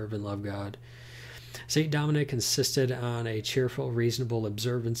serve and love God. St. Dominic insisted on a cheerful, reasonable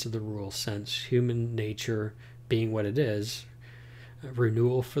observance of the rule, since human nature, being what it is,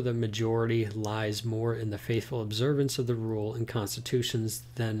 Renewal for the majority lies more in the faithful observance of the rule and constitutions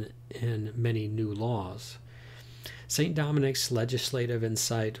than in many new laws. St. Dominic's legislative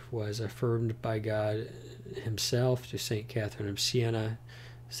insight was affirmed by God himself to St. Catherine of Siena,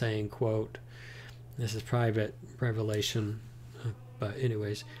 saying, quote, this is private revelation, but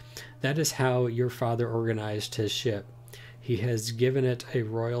anyways, that is how your father organized his ship. He has given it a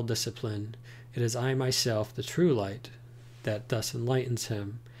royal discipline. It is I myself, the true light, that thus enlightens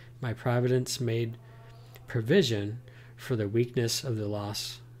him. My providence made provision for the weakness of the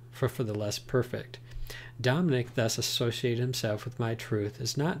for the less perfect. Dominic thus associated himself with my truth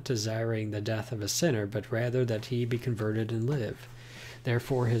as not desiring the death of a sinner, but rather that he be converted and live.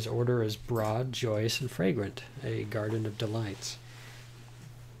 Therefore his order is broad, joyous, and fragrant, a garden of delights.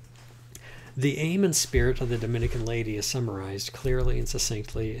 The aim and spirit of the Dominican laity is summarized clearly and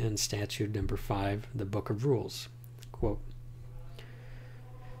succinctly in Statute Number 5, the Book of Rules. Quote,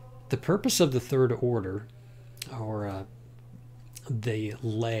 the purpose of the Third Order, or the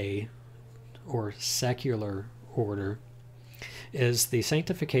lay or secular order, is the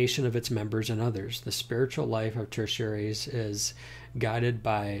sanctification of its members and others. The spiritual life of tertiaries is guided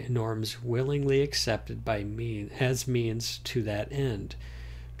by norms willingly accepted as means to that end,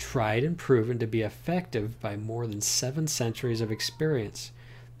 tried and proven to be effective by more than 7 centuries of experience.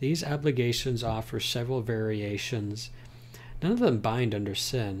 These obligations offer several variations. None of them bind under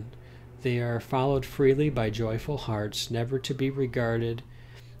sin. They are followed freely by joyful hearts, never to be regarded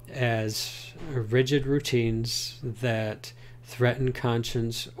as rigid routines that threaten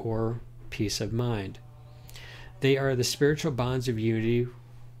conscience or peace of mind. They are the spiritual bonds of unity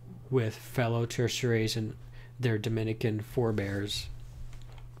with fellow tertiaries and their Dominican forebears.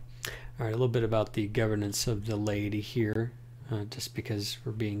 All right, a little bit about the governance of the laity here, just because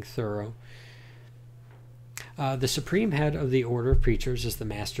we're being thorough. The supreme head of the order of preachers is the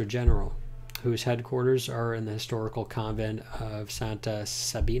Master General, whose headquarters are in the historical convent of Santa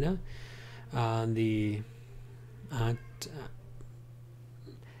Sabina on the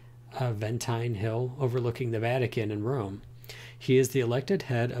Aventine Hill overlooking the Vatican in Rome. He is the elected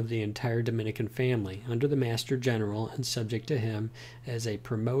head of the entire Dominican family, under the Master General, and subject to him as a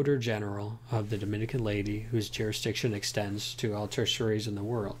promoter general of the Dominican laity, whose jurisdiction extends to all tertiaries in the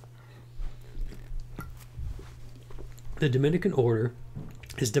world. The Dominican order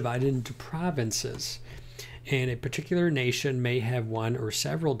is divided into provinces, and a particular nation may have one or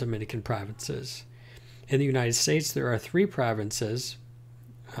several Dominican provinces. In the United States, there are 3 provinces.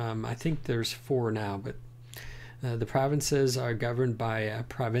 I think there's 4 now, but the provinces are governed by a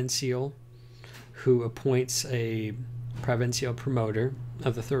provincial who appoints a provincial promoter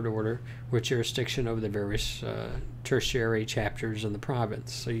of the Third Order with jurisdiction over the various tertiary chapters in the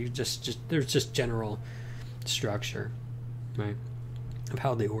province. So there's just general structure, right, of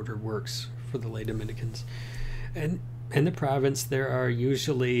how the order works for the lay Dominicans. And in the province, there are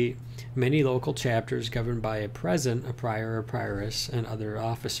usually many local chapters governed by a president, a prior or prioress, and other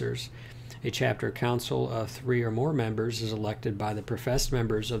officers. A chapter council of 3 or more members is elected by the professed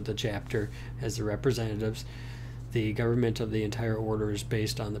members of the chapter as the representatives. The government of the entire order is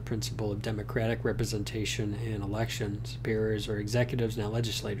based on the principle of democratic representation and election. Superiors are executives, not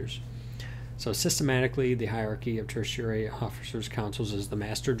legislators. So systematically, the hierarchy of tertiary officers' councils is the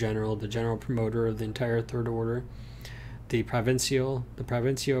Master General, the general promoter of the entire Third Order, the provincial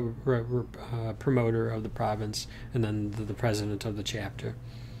promoter of the province, and then the president of the chapter.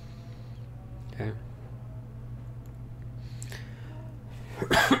 Okay.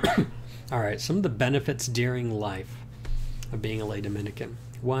 All right, some of the benefits during life of being a lay Dominican.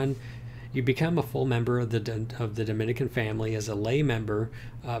 1, you become a full member of the Dominican family as a lay member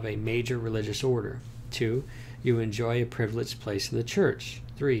of a major religious order. 2, you enjoy a privileged place in the church.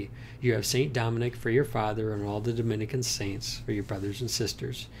 3, you have St. Dominic for your father and all the Dominican saints for your brothers and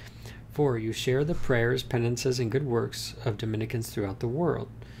sisters. 4, you share the prayers, penances, and good works of Dominicans throughout the world.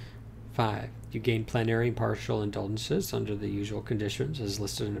 5, you gain plenary and partial indulgences under the usual conditions as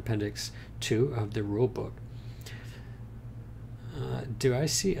listed in Appendix 2 of the Rule Book. Do I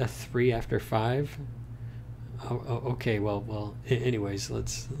see a 3 after 5? Okay, well, anyways,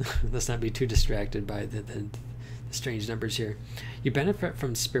 let's not be too distracted by the strange numbers here. You benefit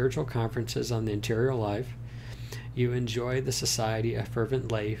from spiritual conferences on the interior life. You enjoy the society of fervent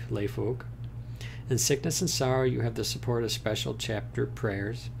layfolk. In sickness and sorrow, you have the support of special chapter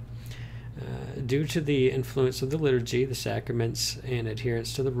prayers. Due to the influence of the liturgy, the sacraments, and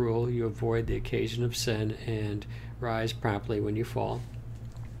adherence to the rule, you avoid the occasion of sin and rise promptly when you fall.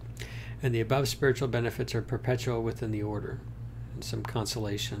 And the above spiritual benefits are perpetual within the order, and some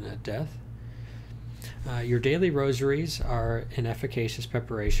consolation at death. Your daily rosaries are an efficacious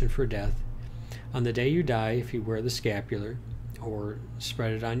preparation for death. On the day you die, if you wear the scapular or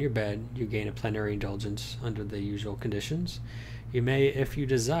spread it on your bed, you gain a plenary indulgence under the usual conditions. You may, if you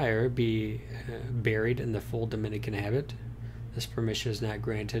desire, be buried in the full Dominican habit. This permission is not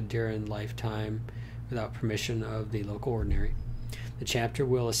granted during lifetime without permission of the local ordinary. The chapter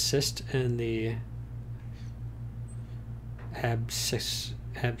will assist in the obsequies.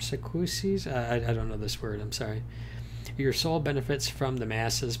 I don't know this word, I'm sorry. Your soul benefits from the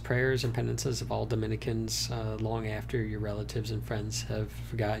masses, prayers, and penances of all Dominicans long after your relatives and friends have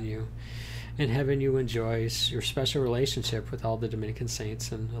forgotten you. In heaven you enjoy your special relationship with all the Dominican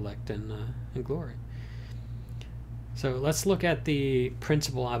saints and elect in glory. So let's look at the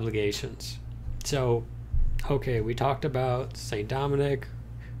principal obligations. So, okay, we talked about St. Dominic,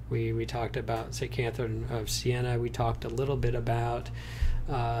 we talked about St. Catherine of Siena, we talked a little bit about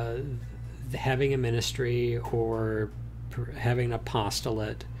having a ministry or having an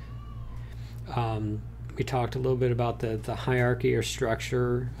apostolate. We talked a little bit about the hierarchy or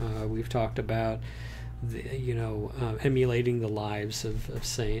structure. We've talked about emulating the lives of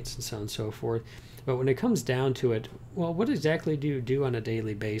saints and so on and so forth. But when it comes down to it, well, what exactly do you do on a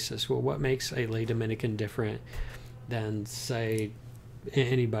daily basis? Well, what makes a lay Dominican different than, say,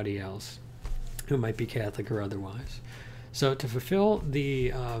 anybody else who might be Catholic or otherwise? So to fulfill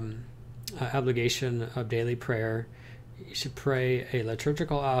the obligation of daily prayer, you should pray a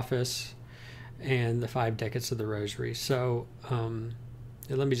liturgical office and the 5 decades of the Rosary. So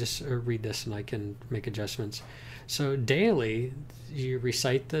let me just read this and I can make adjustments. So daily, you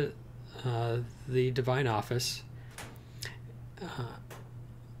recite the Divine Office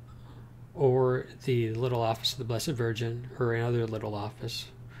or the Little Office of the Blessed Virgin or another little office,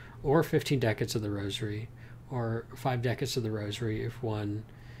 or 15 decades of the Rosary, or 5 decades of the Rosary if one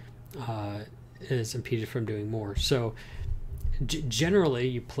is impeded from doing more. So generally,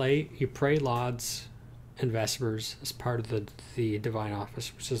 you pray lauds and vespers as part of the Divine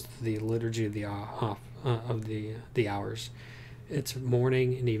Office, which is the liturgy of the hours. It's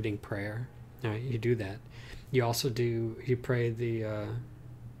morning and evening prayer. You do that. You also pray the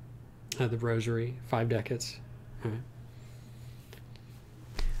Rosary, 5 decades.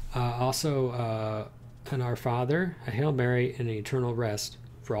 Also, an Our Father, a Hail Mary, and an eternal rest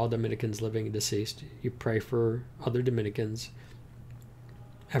for all Dominicans living and deceased. You pray for other Dominicans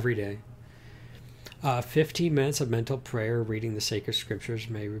every day. 15 minutes of mental prayer, reading the sacred scriptures,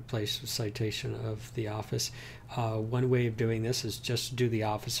 may replace the citation of the office. One way of doing this is just do the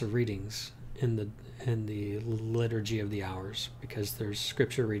office of readings in the liturgy of the hours, because there's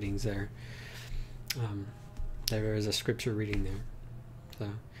scripture readings there. There is a scripture reading there. So,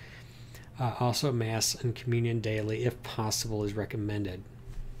 also Mass and Communion daily, if possible, is recommended.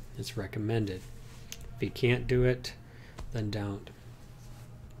 It's recommended. If you can't do it, then don't.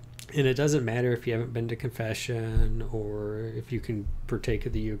 And it doesn't matter if you haven't been to confession or if you can partake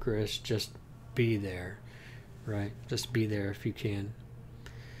of the Eucharist, just be there, right? Just be there if you can.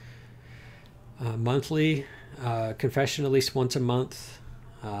 Monthly, confession at least once a month.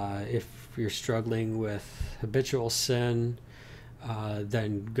 If you're struggling with habitual sin,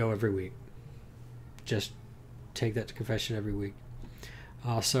 then go every week. Just take that to confession every week.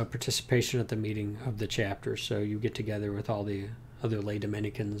 Also, participation at the meeting of the chapter, so you get together with all the other lay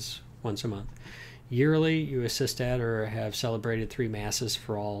Dominicans once a month. Yearly, you assist at or have celebrated 3 masses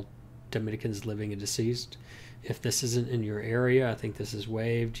for all Dominicans living and deceased. If this isn't in your area, I think this is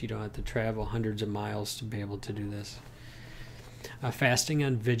waived. You don't have to travel hundreds of miles to be able to do this. Fasting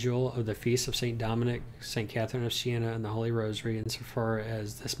on vigil of the feasts of St. Dominic, St. Catherine of Siena, and the Holy Rosary, insofar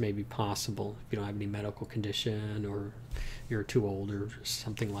as this may be possible. If you don't have any medical condition or you're too old or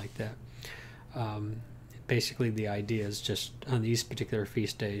something like that. Basically, the idea is just on these particular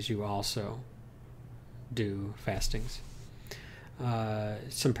feast days, you also do fastings.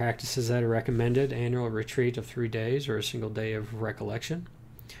 Some practices that are recommended: annual retreat of 3 days or a single day of recollection.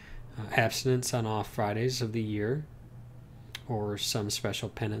 Abstinence on off Fridays of the year, or some special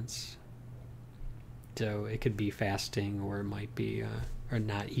penance. So it could be fasting, or it might be or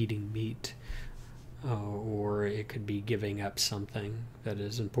not eating meat, or it could be giving up something that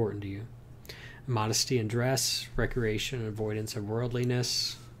is important to you. Modesty in dress, recreation, and avoidance of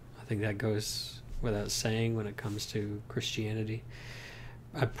worldliness. I think that goes without saying when it comes to Christianity.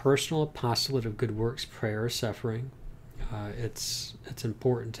 A personal apostolate of good works, prayer, suffering. It's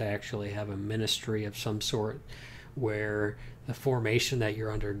important to actually have a ministry of some sort where the formation that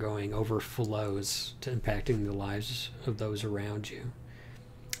you're undergoing overflows to impacting the lives of those around you.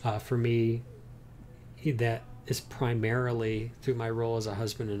 For me, that is primarily through my role as a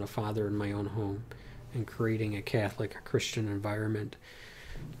husband and a father in my own home. and creating a Catholic, a Christian environment.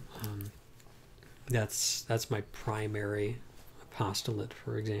 That's my primary apostolate,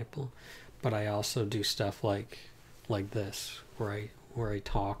 for example. But I also do stuff like this, where I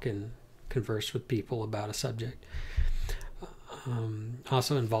talk and converse with people about a subject.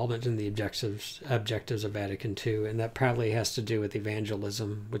 Also involvement in the objectives of Vatican II, and that probably has to do with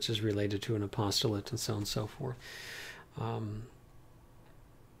evangelism, which is related to an apostolate, and so on and so forth.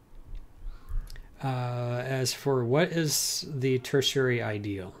 As for what is the tertiary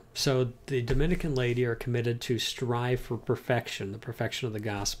ideal, so the Dominican laity are committed to strive for perfection, the perfection of the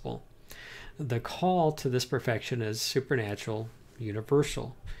gospel. The call to this perfection is supernatural,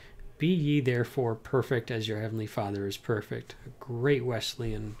 universal. Be ye therefore perfect as your heavenly Father is perfect. A great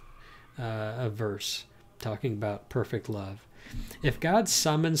Wesleyan verse talking about perfect love. If God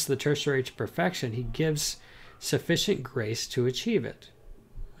summons the tertiary to perfection, he gives sufficient grace to achieve it.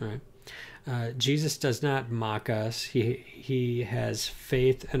 All right? Jesus does not mock us. He has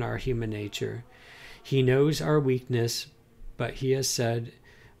faith in our human nature. He knows our weakness, but he has said,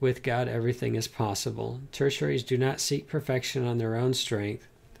 with God everything is possible. Tertiaries do not seek perfection on their own strength.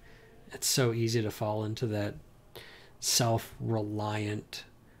 It's so easy to fall into that self-reliant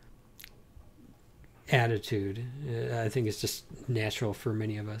attitude. I think it's just natural for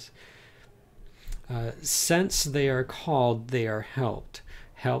many of us. Since they are called, they are helped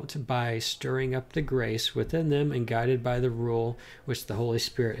by stirring up the grace within them and guided by the rule which the Holy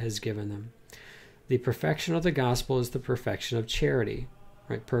Spirit has given them. The perfection of the gospel is the perfection of charity,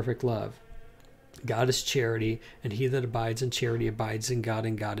 right? Perfect love. God is charity, and he that abides in charity abides in God,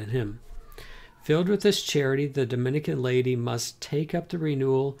 and God in him. Filled with this charity, the Dominican laity must take up the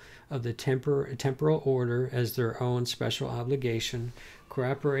renewal of the temporal order as their own special obligation,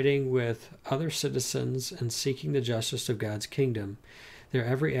 cooperating with other citizens and seeking the justice of God's kingdom. Their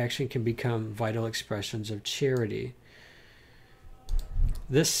every action can become vital expressions of charity.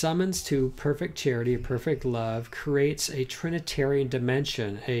 This summons to perfect charity, perfect love, creates a Trinitarian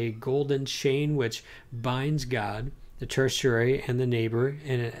dimension, a golden chain which binds God, the tertiary, and the neighbor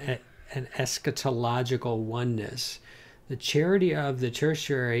in an eschatological oneness. The charity of the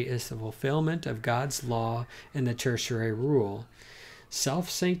tertiary is the fulfillment of God's law and the tertiary rule.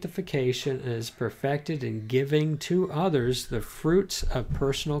 Self-sanctification is perfected in giving to others the fruits of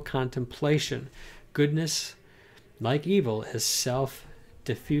personal contemplation. Goodness, like evil, is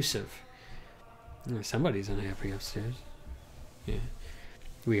self-diffusive. Somebody's unhappy upstairs. Yeah,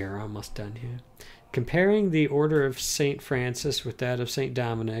 we are almost done here. Comparing the order of St. Francis with that of St.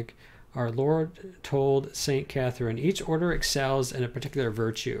 Dominic, our Lord told St. Catherine, each order excels in a particular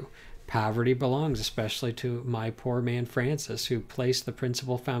virtue. Poverty belongs especially to my poor man Francis, who placed the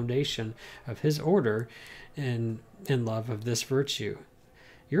principal foundation of his order in love of this virtue.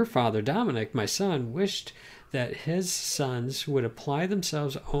 Your father, Dominic, my son, wished that his sons would apply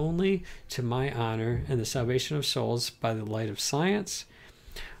themselves only to my honor and the salvation of souls by the light of science,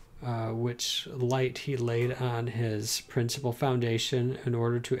 which light he laid on his principal foundation in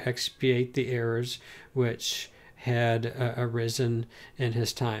order to expiate the errors which had arisen in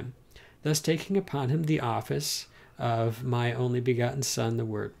his time, thus taking upon him the office of my only begotten Son, the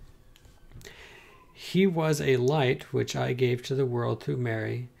Word. He was a light which I gave to the world through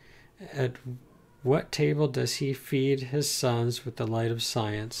Mary. At what table does he feed his sons with the light of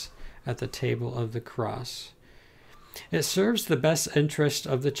science? At the table of the cross. It serves the best interest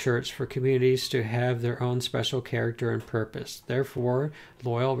of the Church for communities to have their own special character and purpose. Therefore,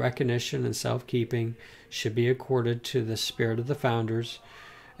 loyal recognition and self-keeping should be accorded to the spirit of the founders,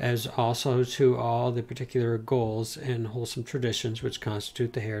 as also to all the particular goals and wholesome traditions which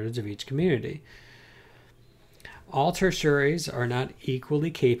constitute the heritage of each community. All tertiaries are not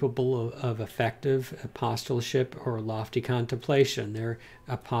equally capable of effective apostoleship or lofty contemplation. Their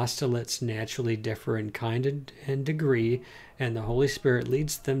apostolates naturally differ in kind and degree, and the Holy Spirit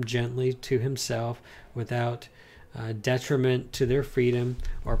leads them gently to himself without detriment to their freedom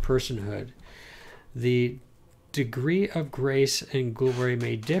or personhood. The degree of grace and glory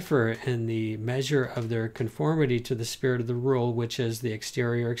may differ in the measure of their conformity to the spirit of the rule, which is the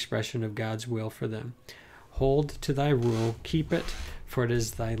exterior expression of God's will for them. Hold to thy rule, keep it, for it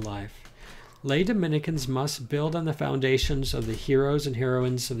is thy life. Lay Dominicans must build on the foundations of the heroes and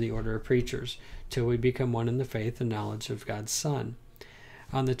heroines of the order of preachers, till we become one in the faith and knowledge of God's Son.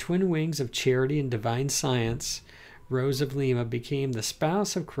 On the twin wings of charity and divine science, Rose of Lima became the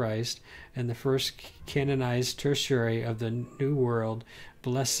spouse of Christ and the first canonized tertiary of the New World.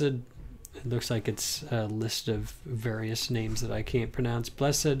 Blessed, it looks like it's a list of various names that I can't pronounce.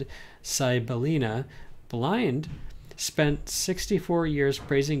 Blessed Cybelina, blind spent 64 years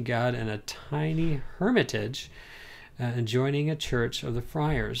praising God in a tiny hermitage and joining a church of the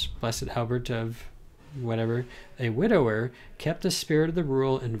friars. Blessed Albert of whatever, a widower, kept the spirit of the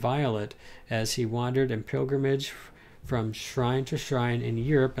rule inviolate as he wandered in pilgrimage from shrine to shrine in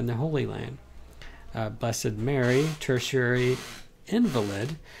Europe and the Holy Land. Blessed Mary, tertiary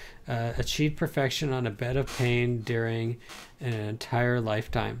invalid, achieved perfection on a bed of pain during an entire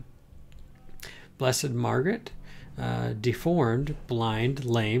lifetime. Blessed Margaret, deformed, blind,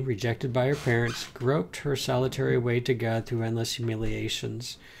 lame, rejected by her parents, groped her solitary way to God through endless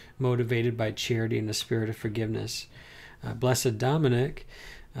humiliations, motivated by charity and a spirit of forgiveness. Blessed Dominic,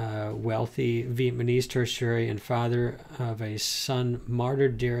 wealthy Vietnamese tertiary and father of a son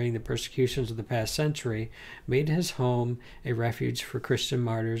martyred during the persecutions of the past century, made his home a refuge for Christian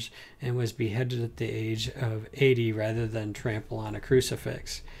martyrs and was beheaded at the age of 80 rather than trample on a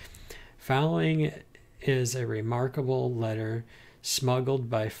crucifix. Following is a remarkable letter smuggled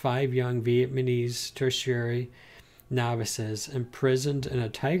by 5 young Vietnamese tertiary novices imprisoned in a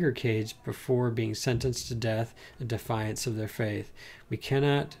tiger cage before being sentenced to death in defiance of their faith. We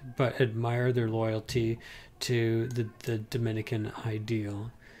cannot but admire their loyalty to the Dominican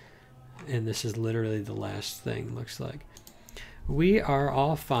ideal. And this is literally the last thing, looks like. We are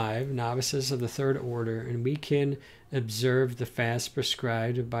all 5 novices of the third order, and we can observe the fast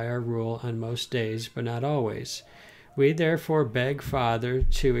prescribed by our rule on most days, but not always. We therefore beg Father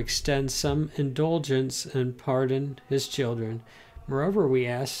to extend some indulgence and pardon his children. Moreover, we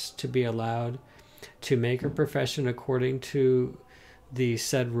ask to be allowed to make our profession according to the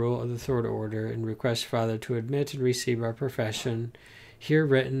said rule of the third order, and request Father to admit and receive our profession, here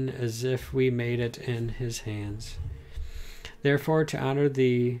written as if we made it in his hands. Therefore, to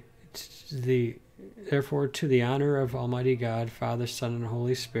the honor of Almighty God, Father, Son, and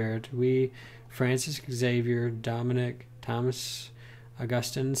Holy Spirit, we, Francis Xavier, Dominic, Thomas,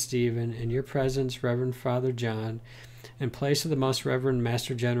 Augustine, and Stephen, in your presence, Reverend Father John, in place of the Most Reverend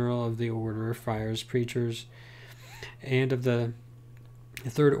Master General of the Order of Friars, Preachers, and of the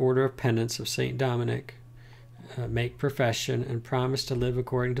Third Order of Penance of St. Dominic, make profession and promise to live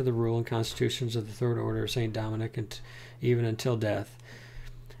according to the rule and constitutions of the Third Order of St. Dominic, and even until death.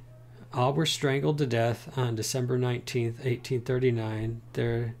 All were strangled to death on December 19th, 1839.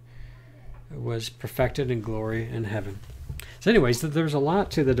 There was perfected in glory in heaven. So anyways, there's a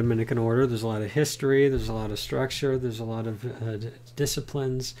lot to the Dominican order. There's a lot of history. There's a lot of structure. There's a lot of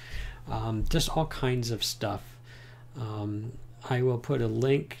disciplines. Just all kinds of stuff. I will put a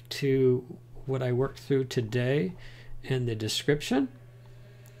link to what I worked through today in the description.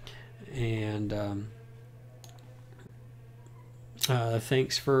 And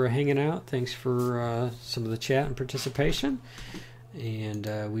thanks for hanging out. Thanks for some of the chat and participation.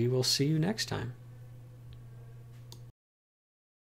 And we will see you next time.